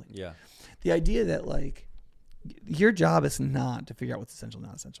fear and trembling. Yeah. The idea that, like, your job is not to figure out what's essential and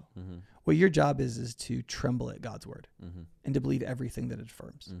not essential. What your job is to tremble at God's word and to believe everything that it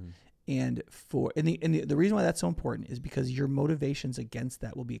affirms. And the reason why that's so important is because your motivations against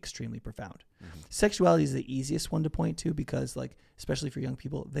that will be extremely profound. Sexuality is the easiest one to point to, because, like, especially for young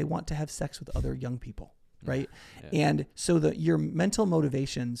people, they want to have sex with other young people, right? Yeah. And so your mental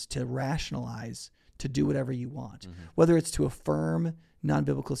motivations to rationalize, to do whatever you want, whether it's to affirm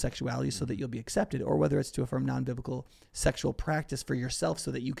non-biblical sexuality so that you'll be accepted, or whether it's to affirm non-biblical sexual practice for yourself so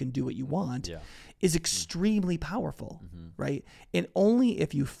that you can do what you want, is extremely powerful, right? And only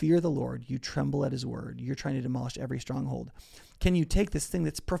if you fear the Lord, you tremble at his word, you're trying to demolish every stronghold, can you take this thing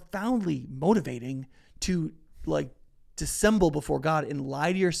that's profoundly motivating to, like, dissemble before God and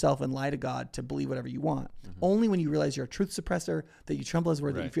lie to yourself and lie to God to believe whatever you want. Only when you realize you're a truth suppressor, that you tremble at his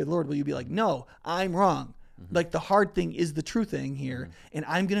word, that you fear the Lord, will you be like, no, I'm wrong. Like, the hard thing is the true thing here, and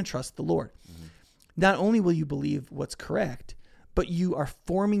I'm going to trust the Lord. Not only will you believe what's correct, but you are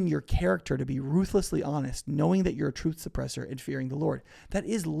forming your character to be ruthlessly honest, knowing that you're a truth suppressor and fearing the Lord. That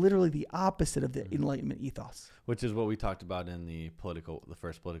is literally the opposite of the Enlightenment ethos. Which is what we talked about in the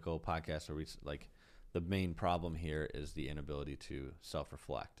first political podcast, where the main problem here is the inability to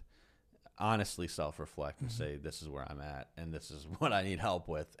self-reflect, honestly self-reflect, and say, this is where I'm at, and this is what I need help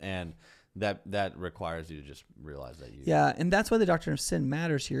with, and that requires you to just realize that you. Yeah, and that's why the doctrine of sin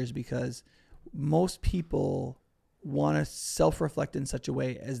matters here, is because most people want to self-reflect in such a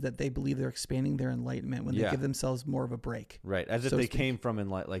way as that they believe they're expanding their enlightenment when they give themselves more of a break. Right, as if they came from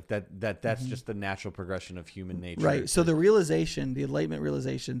like that's just the natural progression of human nature. Right, so the enlightenment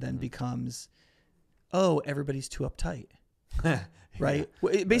realization then becomes, oh, everybody's too uptight. Right?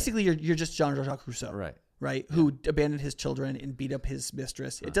 Well, basically, you're just Jean-Jacques Rousseau. Right? Who abandoned his children and beat up his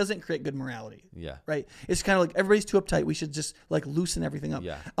mistress. It doesn't create good morality. Yeah. Right? It's kind of like everybody's too uptight. We should just like loosen everything up.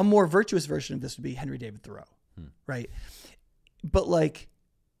 Yeah. A more virtuous version of this would be Henry David Thoreau. Right? But like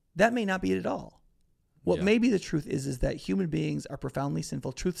that may not be it at all. What may be the truth is that human beings are profoundly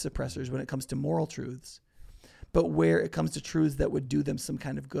sinful truth suppressors when it comes to moral truths. But where it comes to truths that would do them some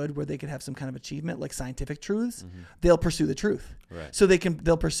kind of good, where they could have some kind of achievement, like scientific truths, they'll pursue the truth. Right. So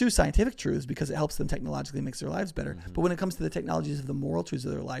they'll pursue scientific truths because it helps them technologically, makes their lives better. But when it comes to the technologies of the moral truths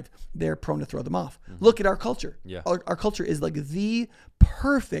of their life, they're prone to throw them off. Look at our culture. Yeah. Our culture is like the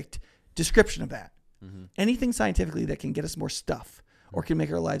perfect description of that. Anything scientifically that can get us more stuff, or can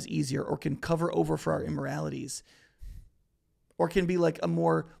make our lives easier, or can cover over for our immoralities, or can be like a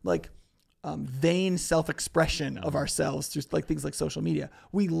more like vain self-expression of ourselves through like things like social media.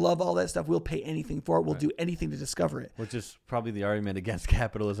 We love all that stuff. We'll pay anything for it. We'll do anything to discover it. Which is probably the argument against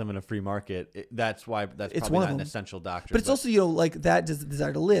capitalism and a free market. That's probably not an essential doctrine. But it's also, like that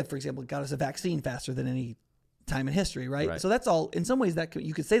desire to live, for example, got us a vaccine faster than any time in history, right? So that's all, in some ways that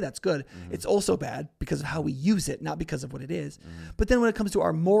you could say that's good. It's also bad because of how we use it, not because of what it is. But then when it comes to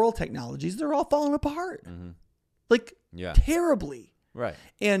our moral technologies, they're all falling apart. Like terribly. Right.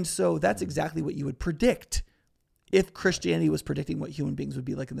 And so that's exactly what you would predict if Christianity was predicting what human beings would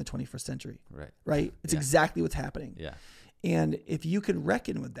be like in the 21st century. Right? It's exactly what's happening. Yeah. And if you can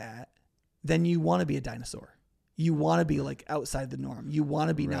reckon with that, then you want to be a dinosaur. You want to be like outside the norm. You want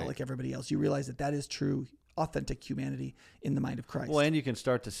to be not like everybody else. You realize that is true, authentic humanity in the mind of Christ. Well, and you can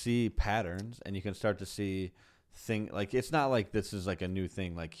start to see patterns, and you can start to see like it's not like this is like a new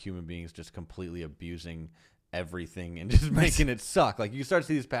thing, like human beings just completely abusing everything and just making it suck. Like you start to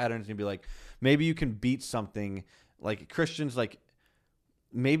see these patterns and you'd be like, maybe you can beat something, like Christians, like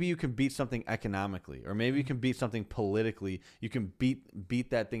maybe you can beat something economically, or maybe you can beat something politically. You can beat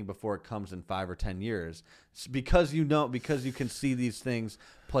that thing before it comes in 5 or 10 years, because you can see these things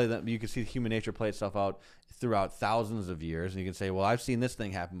play them. You can see human nature play itself out throughout thousands of years, and you can say, well, I've seen this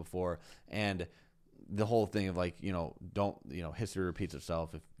thing happen before. And the whole thing of like, history repeats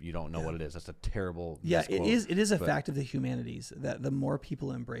itself if you don't know what it is. That's a terrible misquote. It is a fact of the humanities that the more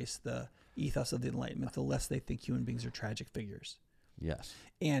people embrace the ethos of the Enlightenment, the less they think human beings are tragic figures. Yes.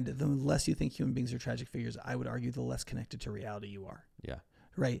 And the less you think human beings are tragic figures, I would argue the less connected to reality you are. Yeah.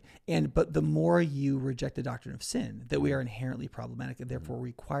 Right. But the more you reject the doctrine of sin, that we are inherently problematic and therefore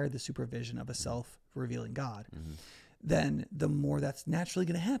require the supervision of a self-revealing God, then the more that's naturally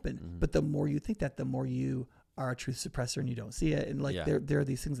going to happen. But the more you think that, the more you are a truth suppressor and you don't see it. And there are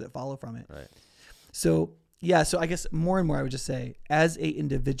these things that follow from it. Right. So I guess more and more I would just say, as a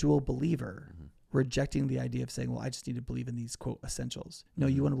individual believer, rejecting the idea of saying, well, I just need to believe in these, quote, essentials. No,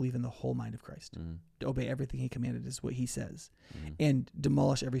 you want to believe in the whole mind of Christ. To obey everything he commanded is what he says. And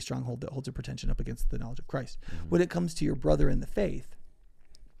demolish every stronghold that holds a pretension up against the knowledge of Christ. When it comes to your brother in the faith,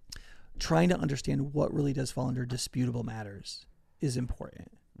 trying to understand what really does fall under disputable matters is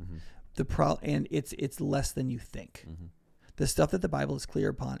important. And it's less than you think. The stuff that the Bible is clear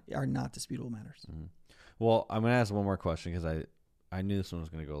upon are not disputable matters. Well, I'm going to ask one more question because I knew this one was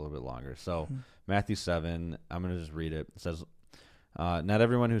going to go a little bit longer. So Matthew 7, I'm going to just read it. It says, not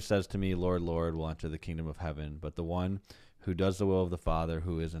everyone who says to me, Lord, Lord, will enter the kingdom of heaven, but the one who does the will of the Father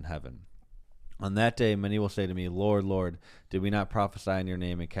who is in heaven. On that day, many will say to me, Lord, Lord, did we not prophesy in your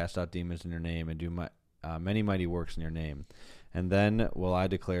name and cast out demons in your name and do many mighty works in your name? And then will I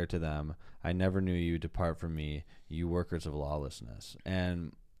declare to them, I never knew you. Depart from me, you workers of lawlessness.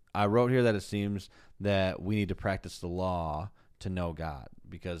 And I wrote here that it seems that we need to practice the law to know God,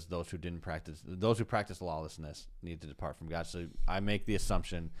 because those who practice lawlessness need to depart from God. So I make the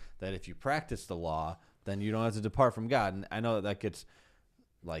assumption that if you practice the law, then you don't have to depart from God. And I know that gets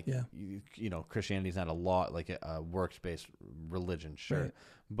like, Christianity is not a law, like a works-based religion, sure. Right.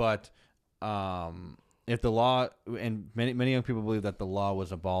 But if the law, and many young people believe that the law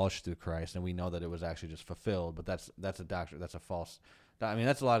was abolished through Christ, and we know that it was actually just fulfilled, but that's a doctrine. That's a false. I mean,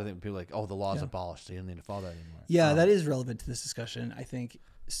 that's a lot of things. People are like, oh, the law is abolished, so you don't need to follow that anymore. Yeah, that is relevant to this discussion, I think.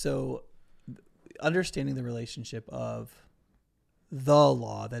 So understanding the relationship of the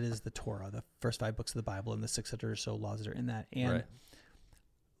law, that is the Torah, the first 5 books of the Bible, and the 600 or so laws that are in that,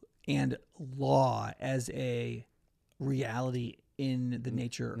 and law as a reality in the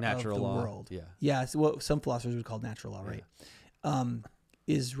nature natural of the law. world. Yeah. It's what some philosophers would call natural law, right?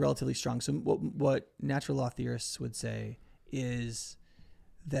 Is relatively strong. So what natural law theorists would say is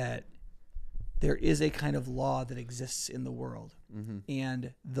that there is a kind of law that exists in the world,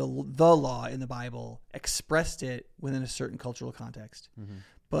 and the law in the Bible expressed it within a certain cultural context.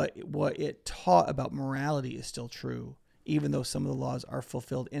 But what it taught about morality is still true, even though some of the laws are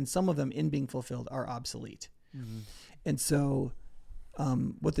fulfilled, and some of them, in being fulfilled, are obsolete. And so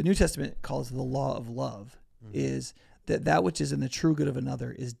what the New Testament calls the law of love is that which is in the true good of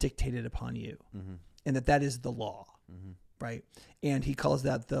another is dictated upon you, and that is the law. Right. And he calls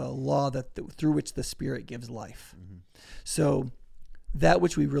that the law through which the Spirit gives life. So that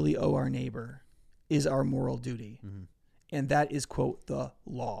which we really owe our neighbor is our moral duty. And that is, quote, the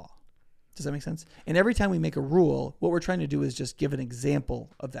law. Does that make sense? And every time we make a rule, what we're trying to do is just give an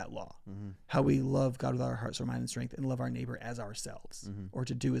example of that law, how we love God with our heart, soul, mind, and strength, and love our neighbor as ourselves, or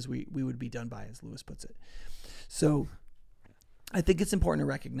to do as we would be done by, as Lewis puts it. So I think it's important to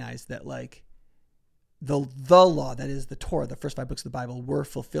recognize that, like, the law, that is the Torah, the first 5 books of the Bible, were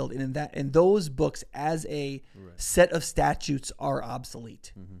fulfilled, and those books as a set of statutes are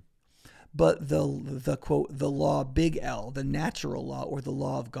obsolete. But the quote, the law, big L, the natural law, or the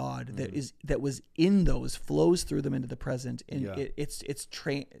law of God that was in those, flows through them into the present, and it's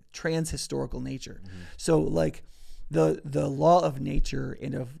trans-historical nature. So like the law of nature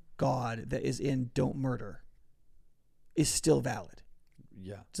and of God that is in don't murder is still valid.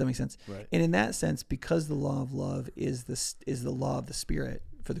 Yeah. Does that make sense? Right. And in that sense, because the law of love is the law of the Spirit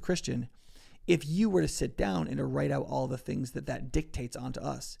for the Christian, if you were to sit down and to write out all the things that dictates onto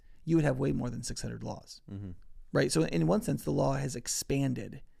us, you would have way more than 600 laws. Right? So in one sense, the law has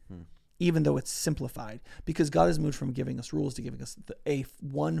expanded, even though it's simplified, because God has moved from giving us rules to giving us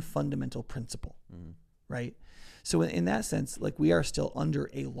one fundamental principle. Right? So in that sense, like, we are still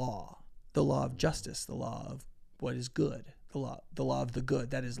under a law, the law of justice, the law of what is good, the law of the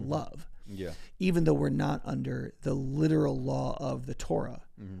good, that is love. Yeah. Even though we're not under the literal law of the Torah,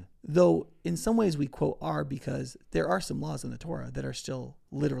 though in some ways we quote are, because there are some laws in the Torah that are still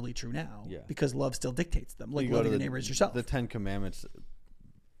literally true now, because love still dictates them, like loving your neighbor as yourself. The 10 Commandments,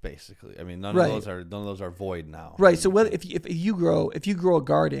 basically. I mean, none of those are void now. Right. So whether if you grow a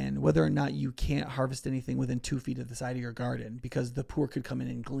garden, whether or not you can't harvest anything within 2 feet of the side of your garden because the poor could come in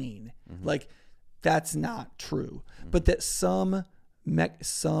and glean, like, that's not true. But that some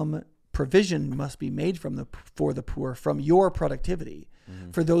provision must be made for the poor from your productivity,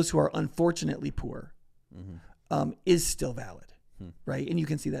 for those who are unfortunately poor, is still valid, right? And you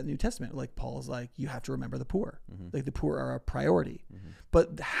can see that in the New Testament. Like, Paul's like, you have to remember the poor. Like, the poor are a priority,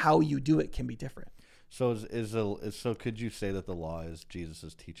 but how you do it can be different. So so could you say that the law is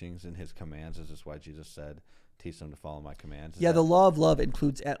Jesus' teachings and his commands? Is this why Jesus said, teach them to follow my commands? The law of love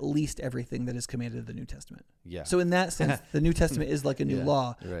includes at least everything that is commanded in the New Testament. Yeah. So in that sense, the New Testament is like a new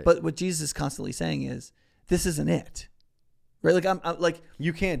law. Right. But what Jesus is constantly saying is, this isn't it. Right? Like, I'm like,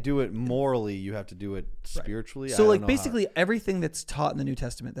 you can't do it morally. You have to do it spiritually. Right. So like, basically everything that's taught in the New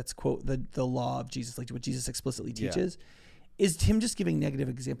Testament, that's, quote, the law of Jesus, like what Jesus explicitly teaches, is him just giving negative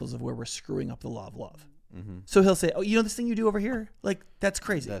examples of where we're screwing up the law of love. So he'll say, oh, you know this thing you do over here? Like, that's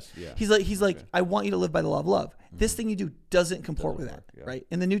crazy. He's like, I want you to live by the law of love. This thing you do doesn't comport with that, right?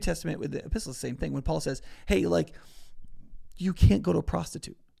 In the New Testament, with the epistles, same thing. When Paul says, hey, like, you can't go to a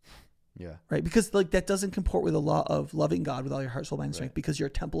prostitute. Yeah. Right? Because, like, that doesn't comport with the law of loving God with all your heart, soul, mind, and strength, because you're a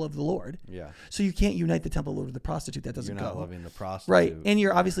temple of the Lord. Yeah. So you can't unite the temple of the Lord with the prostitute. That doesn't go. You're not loving the prostitute. Right. And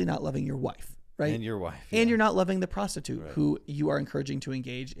you're obviously not loving your wife. Right? And your wife. And you're not loving the prostitute who you are encouraging to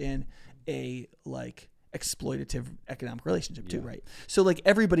engage in a, like, exploitative economic relationship too, right? So like,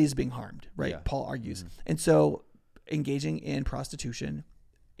 everybody's being harmed, right? Paul argues. And so engaging in prostitution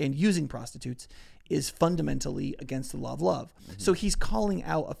and using prostitutes is fundamentally against the law of love. So he's calling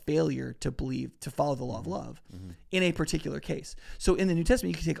out a failure to follow the law of love in a particular case. So in the New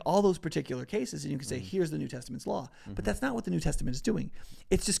Testament, you can take all those particular cases and you can say, here's the New Testament's law. But that's not what the New Testament is doing.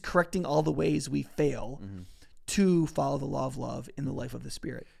 It's just correcting all the ways we fail to follow the law of love in the life of the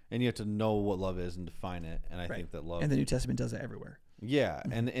Spirit. And you have to know what love is and define it. And I think that love... And the New Testament does that everywhere. Yeah,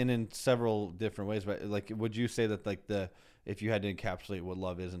 and in several different ways. But like, would you say that like if you had to encapsulate what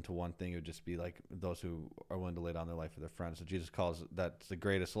love is into one thing, it would just be like those who are willing to lay down their life for their friends. So Jesus calls that's the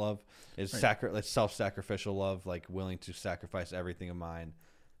greatest love is it's self-sacrificial love, like willing to sacrifice everything of mine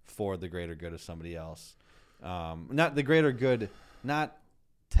for the greater good of somebody else. Not the greater good, not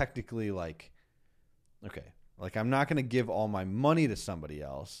technically like, okay, like I'm not going to give all my money to somebody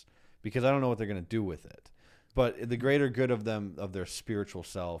else because I don't know what they're going to do with it. But the greater good of them, of their spiritual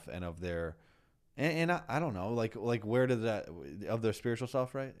self and of their, and I don't know, like where did that, of their spiritual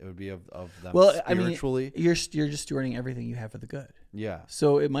self, right? It would be of them spiritually. I mean, you're just stewarding everything you have for the good. Yeah.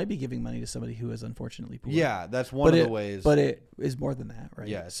 So it might be giving money to somebody who is unfortunately poor. Yeah, that's one of the ways. But it is more than that, right?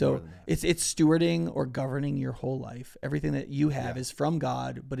 Yeah. So it's stewarding or governing your whole life. Everything that you have is from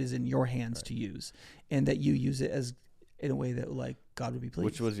God, but is in your hands to use, and that you use it as in a way that like God would be pleased.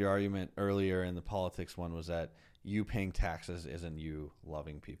 Which was your argument earlier in the politics one, was that you paying taxes isn't you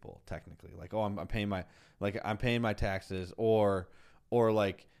loving people technically. Like, oh, I'm paying my taxes, or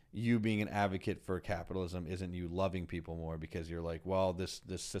like you being an advocate for capitalism isn't you loving people more because you're like, well, this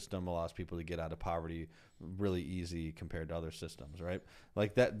system allows people to get out of poverty really easy compared to other systems, right?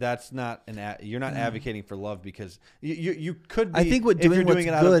 Like that's not you're not advocating for love because you could be. I think what's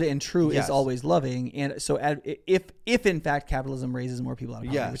good and true is always loving, and so if in fact capitalism raises more people out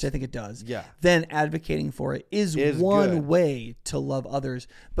of poverty, which I think it does, then advocating for it is one good way to love others.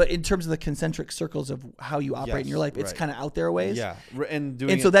 But in terms of the concentric circles of how you operate in your life, it's kind of out there a ways. Yeah,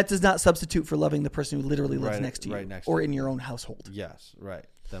 and so that does not substitute for loving the person who literally lives next to you or in your own household. Yes, right.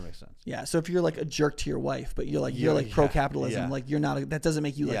 That makes sense. Yeah. So if you're like a jerk to your wife, but you're like pro-capitalism, like you're not. That doesn't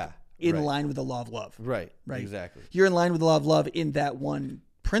make you like in line with the law of love. Right. Exactly. You're in line with the law of love in that one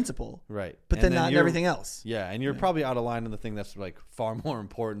principle. Right. But then not in everything else. Yeah, and you're probably out of line in the thing that's like far more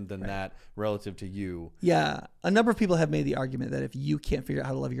important than that relative to you. Yeah. A number of people have made the argument that if you can't figure out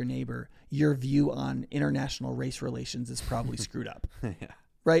how to love your neighbor, your view on international race relations is probably screwed up. Yeah.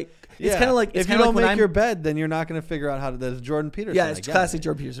 Right? It's kind of like if you don't make your bed, then you're not going to figure out how to. That's Jordan Peterson. Yeah, it's classic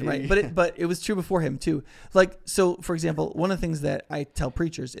Jordan Peterson, right? But it was true before him too. Like, so for example, one of the things that I tell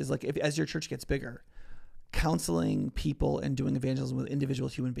preachers is like, as your church gets bigger, counseling people and doing evangelism with individual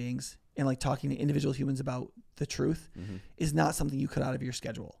human beings and like talking to individual humans about the truth is not something you cut out of your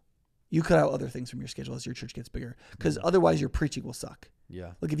schedule. You cut out other things from your schedule as your church gets bigger, because otherwise your preaching will suck.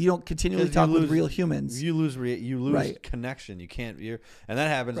 Yeah. Like if you don't continually talk with real humans, you lose connection. You can't. And that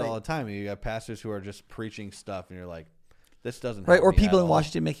happens all the time. You got pastors who are just preaching stuff, and you're like, this doesn't. Right. Or people in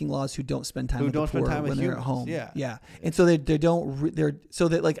Washington making laws who don't spend time with the poor when they're at home. Yeah. And so they're so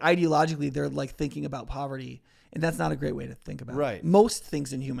that like ideologically they're like thinking about poverty. And that's not a great way to think about it. Most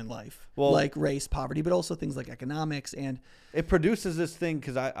things in human life, like race, poverty, but also things like economics, and it produces this thing.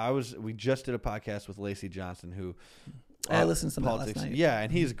 Because we just did a podcast with Lacey Johnson, who I listened to some last night. Yeah, and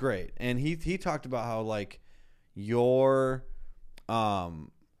he's great. And he talked about how like your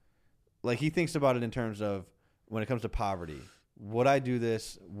like he thinks about it in terms of when it comes to poverty. Would I do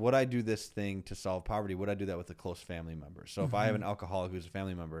this thing to solve poverty? Would I do that with a close family member? So if I have an alcoholic who's a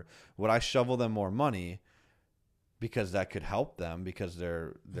family member, would I shovel them more money because that could help them because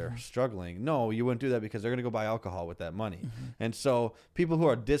they're struggling? No, you wouldn't do that because they're going to go buy alcohol with that money. And so people who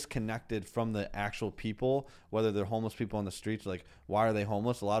are disconnected from the actual people, whether they're homeless people on the streets, like why are they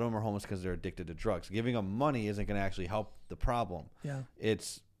homeless? A lot of them are homeless because they're addicted to drugs. Giving them money isn't going to actually help the problem. Yeah.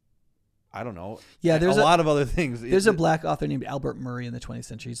 It's, I don't know. Yeah, there's a lot of other things. There's a black author named Albert Murray in the 20th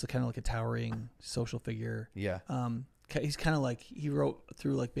century. He's kind of like a towering social figure. Yeah. He's kind of like, he wrote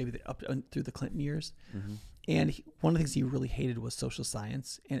through like maybe through the Clinton years. And one of the things he really hated was social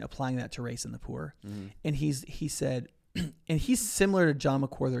science and applying that to race and the poor. And he said, and he's similar to John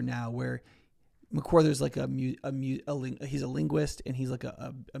McWhorter now, where McWhorter's like he's a linguist and he's like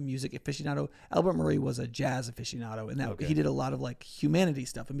a music aficionado. Albert Murray was a jazz aficionado, and he did a lot of like humanities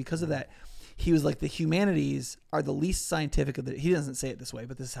stuff. And because of that, he was like, the humanities are the least scientific of he doesn't say it this way,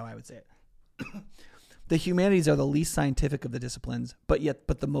 but this is how I would say it. The humanities are the least scientific of the disciplines, but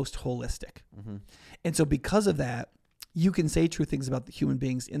the most holistic. And so because of that, you can say true things about the human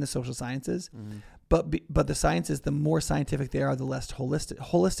beings in the social sciences, but the sciences, the more scientific they are, the less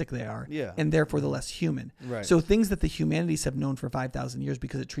holistic they are, and therefore the less human. Right. So things that the humanities have known for 5,000 years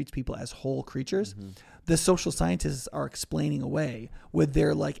because it treats people as whole creatures, the social scientists are explaining away with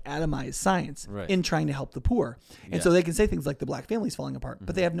their like atomized science in trying to help the poor. And so they can say things like the black family's falling apart,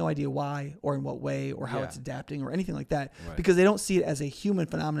 but they have no idea why or in what way or how it's adapting or anything like that, because they don't see it as a human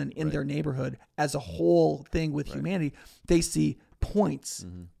phenomenon in their neighborhood as a whole thing with humanity. They see points.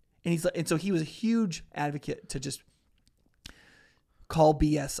 And so he was a huge advocate to just call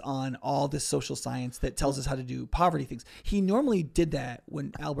BS on all this social science that tells us how to do poverty things. He normally did that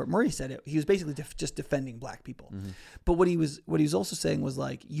when Albert Murray said it. He was basically just defending black people. Mm-hmm. But what he was also saying was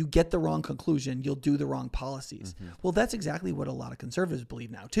like, you get the wrong conclusion, you'll do the wrong policies. Mm-hmm. Well, that's exactly what a lot of conservatives believe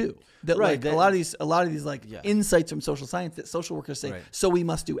now too. That Right, like a lot of these like Yeah. insights from social science that social workers say, Right. so we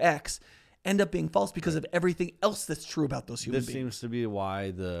must do X, end up being false because of everything else that's true about those human This beings. seems to be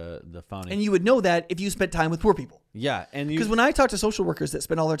why the founding. And you would know that if you spent time with poor people. Yeah, and Because when I talk to social workers that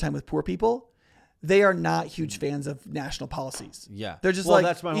spend all their time with poor people, they are not huge fans of national policies. Yeah. They're just Well, like,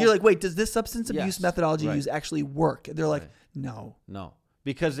 that's my you're whole- like, wait, does this substance abuse Yes, methodology right. use actually work? They're like, Right. no. No,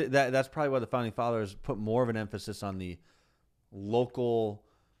 because that's probably why the founding fathers put more of an emphasis on the local,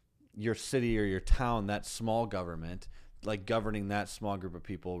 your city or your town, that small government, like governing that small group of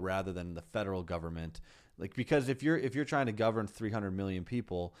people rather than the federal government. Like, because if you're trying to govern 300 million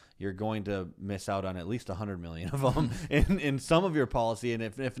people, you're going to miss out on at least 100 million of them in some of your policy, and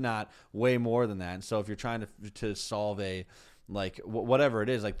if not way more than that. And so if you're trying to solve a whatever it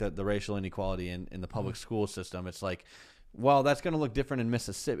is, like the racial inequality in the public school system, it's like, well, that's going to look different in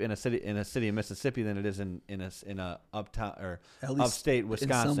Mississippi, in a city in Mississippi than it is in a uptown or At least upstate in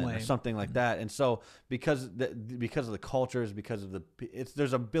Wisconsin some or way. something like that. And so because of the cultures, because of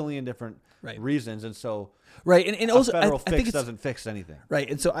there's a billion different Right. reasons, and so Right. And also, a federal I think fix it's doesn't fix anything. right.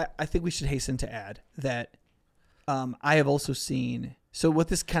 And so I think we should hasten to add that I have also seen. So what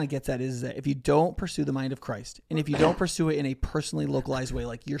this kind of gets at is that if you don't pursue the mind of Christ, and if you don't pursue it in a personally localized way,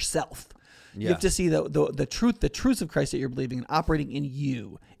 like yourself, you have to see the truths of Christ that you're believing and operating in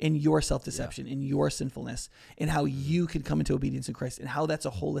you, in your self-deception, in your sinfulness, and how you can come into obedience in Christ, and how that's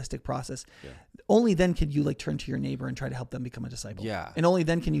a holistic process. Yeah. Only then can you like turn to your neighbor and try to help them become a disciple. Yeah. And only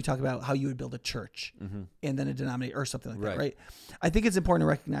then can you talk about how you would build a church and then a denomination or something like that, right? I think it's important to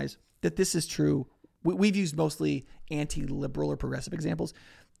recognize that this is true. We've used mostly anti-liberal or progressive examples.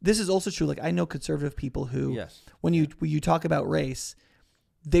 This is also true. Like, I know conservative people who, Yes. when you talk about race,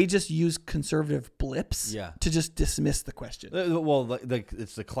 they just use conservative blips to just dismiss the question. Well,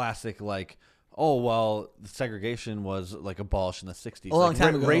 it's the classic, like, oh, well, segregation was like abolished in the 60s. A long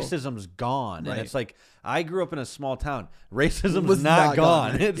time ago. Racism's gone. Right. And it's like, I grew up in a small town. Racism Was was not not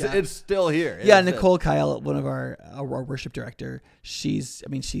gone. gone. It's still here. Yeah, It's- Nicole Kyle, one of our worship director, she's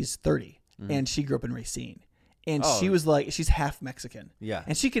 30 and she grew up in Racine. And Oh. she was like, she's half Mexican. Yeah.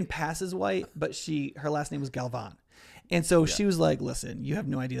 And she can pass as white, but her last name was Galvan. And so she was like, listen, you have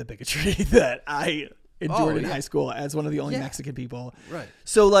no idea the bigotry that I endured in high school as one of the only Mexican people. Right.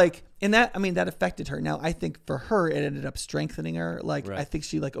 So like, and that affected her. Now I think for her, it ended up strengthening her. Like, Right. I think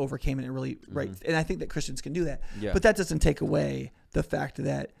she like overcame it and really, right. And I think that Christians can do that, Yeah. but that doesn't take away the fact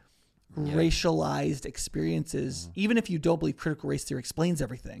that racialized experiences, even if you don't believe critical race theory explains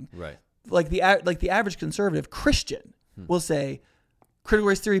everything, Right. like the average conservative Christian will say critical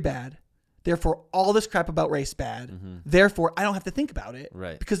race theory bad, therefore all this crap about race bad, therefore I don't have to think about it,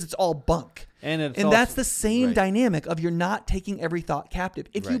 Right. because it's all bunk. And it's That's also- the same right. dynamic of you're not taking every thought captive.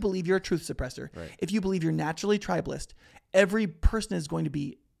 If you Right. believe you're a truth suppressor, Right. if you believe you're naturally tribalist, every person is going to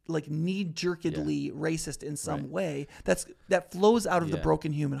be like knee-jerkedly racist in some Right. way. That flows out of the Yeah.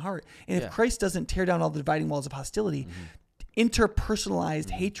 broken human heart. And if Yeah. Christ doesn't tear down all the dividing walls of hostility, interpersonalized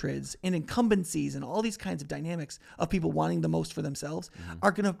hatreds and incumbencies and all these kinds of dynamics of people wanting the most for themselves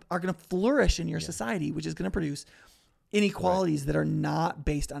are gonna flourish in your society, which is gonna produce inequalities that are not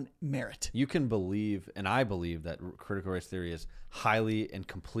based on merit. You can believe, and I believe, that critical race theory is highly and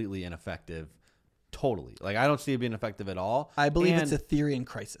completely ineffective. Totally. Like, I don't see it being effective at all. I believe And it's a theory in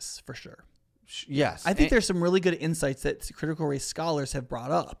crisis for sure. yes. I think And- there's some really good insights that critical race scholars have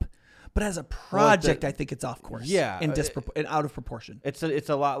brought up, but as a project, I think it's off course. Yeah, and and out of proportion. It's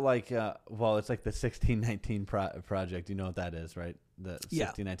a lot like it's like the 1619 project. You know what that is, right? The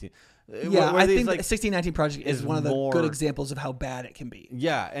 1619. Yeah, Where I these, think like, the 1619 project is is one of the more- good examples of how bad it can be.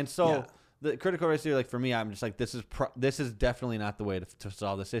 Yeah, and so Yeah. the critical race theory, like, for me, I'm just like, this is definitely not the way to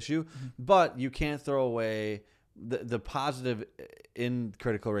solve this issue. Mm-hmm. But you can't throw away the positive in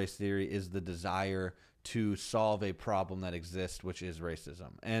critical race theory is the desire to solve a problem that exists, which is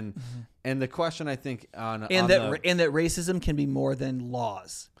racism. And and the question, I think, And that racism can be more than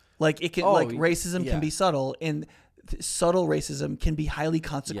laws. Like, it can racism yeah. can be subtle, and subtle racism can be highly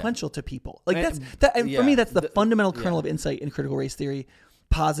consequential to people. Like, And- and for me, that's the the- fundamental kernel yeah. of insight in critical race theory,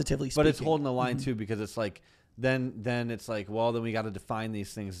 positively speaking. But it's holding the line too, because it's like then it's like, well, then we got to define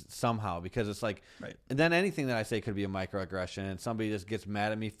these things somehow, because it's like, Right. and then anything that I say could be a microaggression, and somebody just gets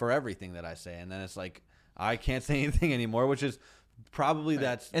mad at me for everything that I say, and then it's like I can't say anything anymore, which is probably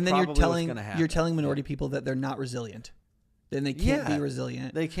that's And then probably you're what's telling gonna happen. you're telling minority people that they're not resilient. then they can't be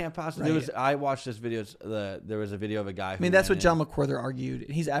resilient. They can't possibly. Right. I watched this video. There was a video of a guy. I mean, that's what John McWhorter argued.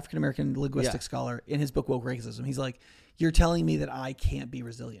 He's an African-American linguistic scholar. In his book, Woke Racism, he's like, you're telling me that I can't be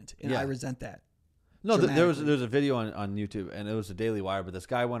resilient, and I resent that. No, there was a video on YouTube, and it was a Daily Wire, but this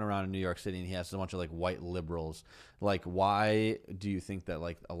guy went around in New York City, and he asked a bunch of like white liberals, like, why do you think that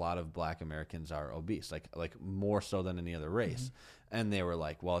like a lot of Black Americans are obese, like more so than any other race? Mm-hmm. And they were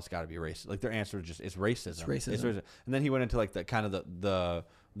like, well, it's got to be racist. Like their answer was just, it's racism. It's racism. And then he went into like the kind of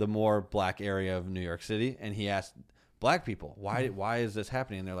the more Black area of New York City, and he asked Black people, why is this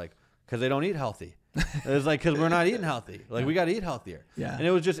happening? And they're like, because they don't eat healthy. It was like, because we're not eating healthy. Like we got to eat healthier. Yeah. And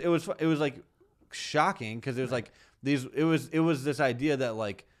it was like shocking because it was like it was this idea that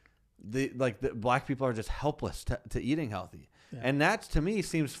like the Black people are just helpless to eating healthy. Yeah. And that to me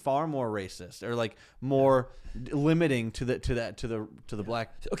seems far more racist or like more limiting to the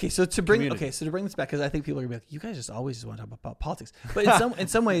Black. Okay, so to bring community. This back, because I think people are gonna be like, you guys just always want to talk about politics, but in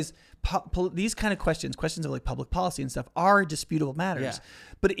some ways, these kind of questions of like public policy and stuff are disputable matters. Yeah.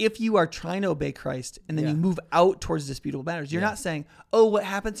 But if you are trying to obey Christ and then you move out towards disputable matters, you're not saying, oh, what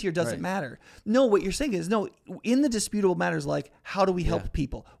happens here doesn't matter. No, what you're saying is, no, in the disputable matters, like how do we help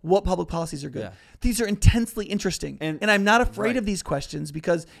people? What public policies are good? Yeah. These are intensely interesting. And I'm not afraid of these questions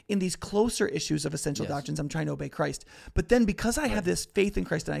because in these closer issues of essential doctrines, I'm trying to obey Christ. But then because I have this faith in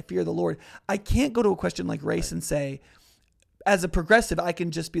Christ and I fear the Lord, I can't go to a question like race and say, as a progressive, I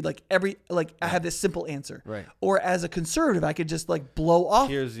can just be like I have this simple answer. Right. Or as a conservative, I could just like blow off.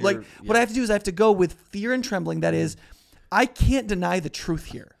 What I have to do is I have to go with fear and trembling. That is, I can't deny the truth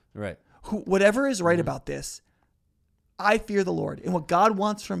here. Right. Whatever is right about this, I fear the Lord. And what God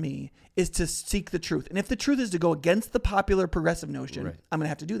wants from me is to seek the truth. And if the truth is to go against the popular progressive notion, I'm going to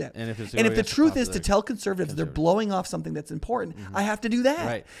have to do that. And if the truth is to tell conservatives they're blowing off something that's important, I have to do that.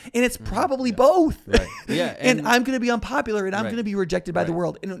 Right. And it's probably both. Right. Yeah. And I'm going to be unpopular and I'm going to be rejected by the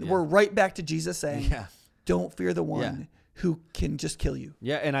world. And we're right back to Jesus saying, don't fear the one who can just kill you.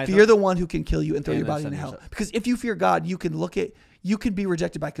 Yeah. And I fear the one who can kill you and throw your body into hell. Because if you fear God, you can be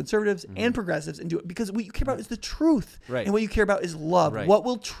rejected by conservatives and progressives and do it because what you care about is the truth. Right. And what you care about is love. Right. What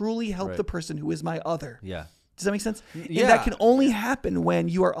will truly help the person who is my other. Yeah. Does that make sense? Yeah. And that can only happen when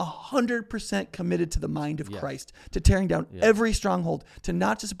you are 100% committed to the mind of Christ, to tearing down every stronghold, to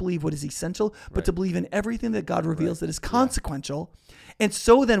not just believe what is essential, but to believe in everything that God reveals that is consequential. And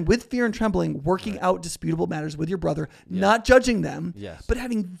so then with fear and trembling, working out disputable matters with your brother, not judging them, but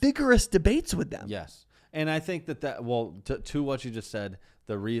having vigorous debates with them. Yes. And I think to what you just said,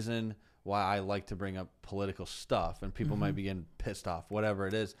 the reason why I like to bring up political stuff and people might be getting pissed off, whatever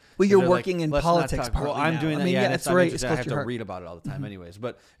it is. Well, you're working in politics partly Well, I'm now. doing that. I mean, and it's right. I have to read about it all the time anyways.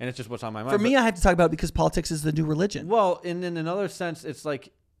 And it's just what's on my mind. For me, I have to talk about it because politics is the new religion. Well, and in another sense, it's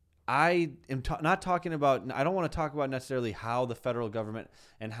like I am not talking about. I don't want to talk about necessarily how the federal government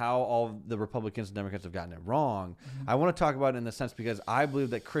and how all the Republicans and Democrats have gotten it wrong. I want to talk about it in the sense because I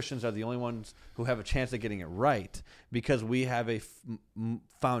believe that Christians are the only ones who have a chance at getting it right because we have a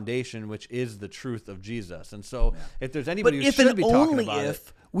foundation which is the truth of Jesus. And so, if there's anybody who should be talking about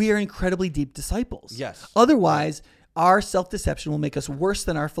it, we are incredibly deep disciples. Yes. Otherwise. Our self-deception will make us worse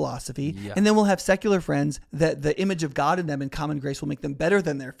than our philosophy. Yeah. And then we'll have secular friends that the image of God in them and common grace will make them better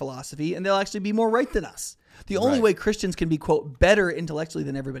than their philosophy, and they'll actually be more right than us. The only way Christians can be, quote, better intellectually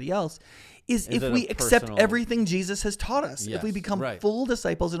than everybody else is if we accept everything Jesus has taught us. Yes. If we become full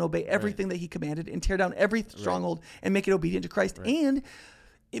disciples and obey everything that he commanded and tear down every stronghold and make it obedient to Christ. And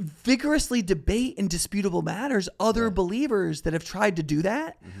vigorously debate in disputable matters other believers that have tried to do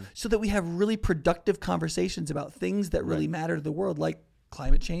that so that we have really productive conversations about things that really matter to the world, like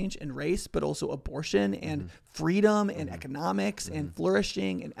climate change and race, but also abortion and freedom and economics and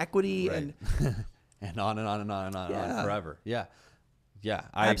flourishing and equity and and on and on and on and on, and on forever. Yeah.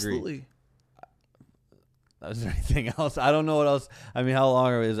 I Absolutely. agree. Is there anything else? I don't know what else. I mean, how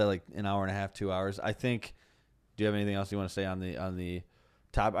long is that? Like an hour and a half, 2 hours? I think. Do you have anything else you want to say on the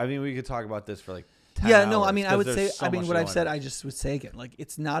top? I mean, we could talk about this for like 10 hours. No, I mean, I would say, so what I've said, I just would say again, like,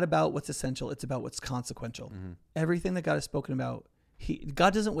 it's not about what's essential. It's about what's consequential. Everything that God has spoken about,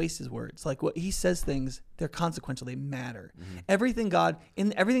 God doesn't waste his words. Like what he says things, they're consequential. They matter. Everything in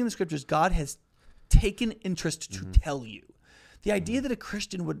the scriptures, God has taken interest to tell you. The idea that a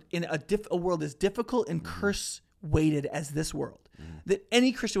Christian would, in a world as difficult and curse weighted as this world, that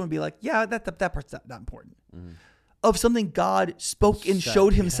any Christian would be like, yeah, that part's not important. Of something God spoke and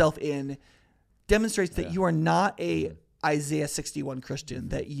showed himself in demonstrates that you are not a Isaiah 61 Christian,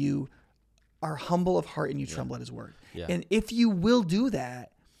 that you are humble of heart and you tremble at his word. Yeah. And if you will do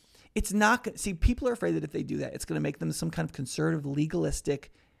that, it's not – see, people are afraid that if they do that, it's going to make them some kind of conservative,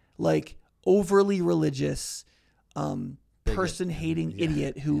 legalistic, like overly religious person-hating Yeah.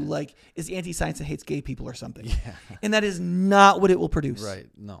 idiot who Yeah. like is anti-science and hates gay people or something. Yeah. And that is not what it will produce. Right.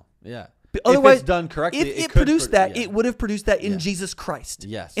 No. Yeah. But If otherwise, it's done correctly, if it it could produced that, yeah. it would have produced that in Yeah. Jesus Christ.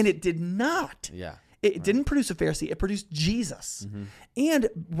 Yes. And it did not. Yeah. It didn't produce a Pharisee. It produced Jesus. Mm-hmm. And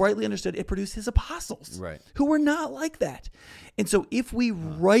rightly understood, it produced his apostles, Right. who were not like that. And so if we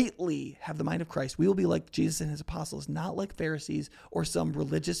rightly have the mind of Christ, we will be like Jesus and his apostles, not like Pharisees or some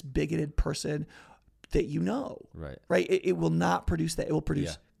religious, bigoted person that you know. Right. Right? It will not produce that. It will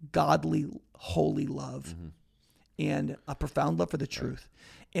produce Yeah. godly, holy love Mm-hmm. and a profound love for the truth.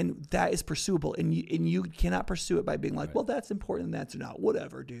 And that is pursuable. And you cannot pursue it by being like, well, that's important and that's not.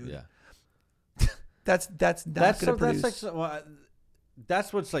 Whatever, dude. Yeah. That's not going to produce.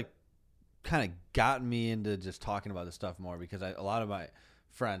 That's what's like kind of gotten me into just talking about this stuff more, because a lot of my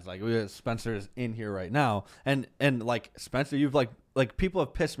friends, like Spencer's in here right now, and like Spencer, you've like people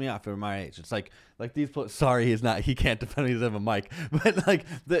have pissed me off at my age. It's like these people, sorry, he can't defend me, he doesn't have a mic,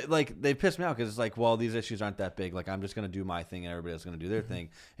 but they piss me off because it's like, well, these issues aren't that big, like I'm just going to do my thing and everybody else is going to do their thing.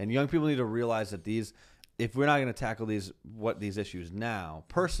 And young people need to realize that if we're not going to tackle these issues now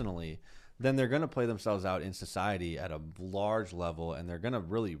personally, then they're going to play themselves out in society at a large level, and they're going to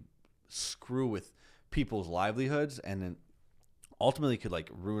really screw with people's livelihoods, and then ultimately could like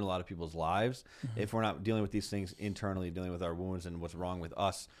ruin a lot of people's lives if we're not dealing with these things internally, dealing with our wounds and what's wrong with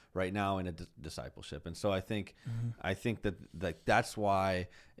us right now in a discipleship. And so I think that that's why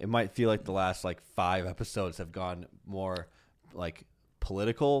it might feel like the last like 5 episodes have gone more like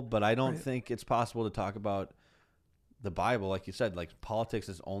political, but I don't think it's possible to talk about the Bible, like you said. Like politics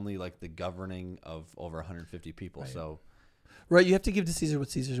is only like the governing of over 150 people. Right. So, right, you have to give to Caesar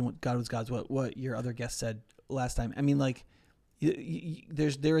what Caesar's and what God was God's. What your other guest said last time. I mean, like,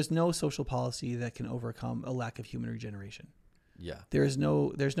 there is no social policy that can overcome a lack of human regeneration. Yeah, there's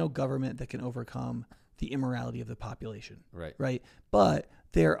no government that can overcome the immorality of the population. Right, right. But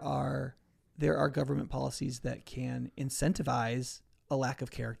there are government policies that can incentivize a lack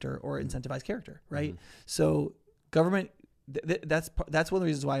of character or incentivize character. Right. Mm-hmm. So government, that's one of the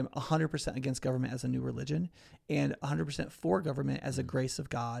reasons why I'm 100% against government as a new religion and 100% for government as a grace of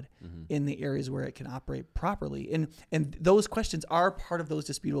God in the areas where it can operate properly. And those questions are part of those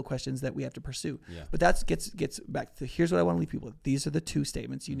disputable questions that we have to pursue. Yeah. But that gets back to, here's what I want to leave people with. These are the 2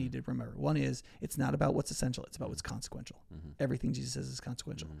 statements you need to remember. One is, it's not about what's essential. It's about what's consequential. Everything Jesus says is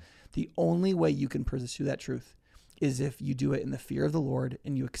consequential. The only way you can pursue that truth is if you do it in the fear of the Lord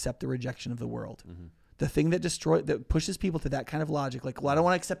and you accept the rejection of the world. The thing that pushes people to that kind of logic, like, well, I don't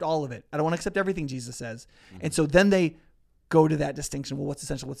want to accept all of it. I don't want to accept everything Jesus says. And so then they go to that distinction. Well, what's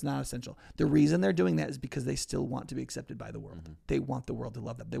essential? What's not essential? The reason they're doing that is because they still want to be accepted by the world. They want the world to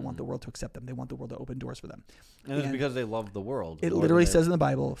love them. They want the world to accept them. They want the world to open doors for them. And it's because they love the world. It literally says in the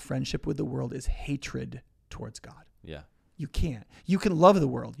Bible, friendship with the world is hatred towards God. Yeah. You can't. You can love the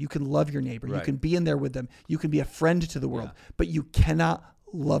world. You can love your neighbor. Right. You can be in there with them. You can be a friend to the world, but you cannot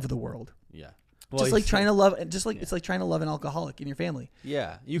love the world. Yeah. Well, just like trying to love, it's like trying to love an alcoholic in your family.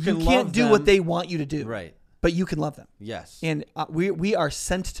 Yeah, you can't do what they want you to do, right? But you can love them. Yes, and we are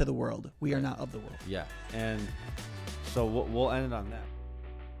sent to the world. We are not of the world. Yeah, and so we'll end it on that.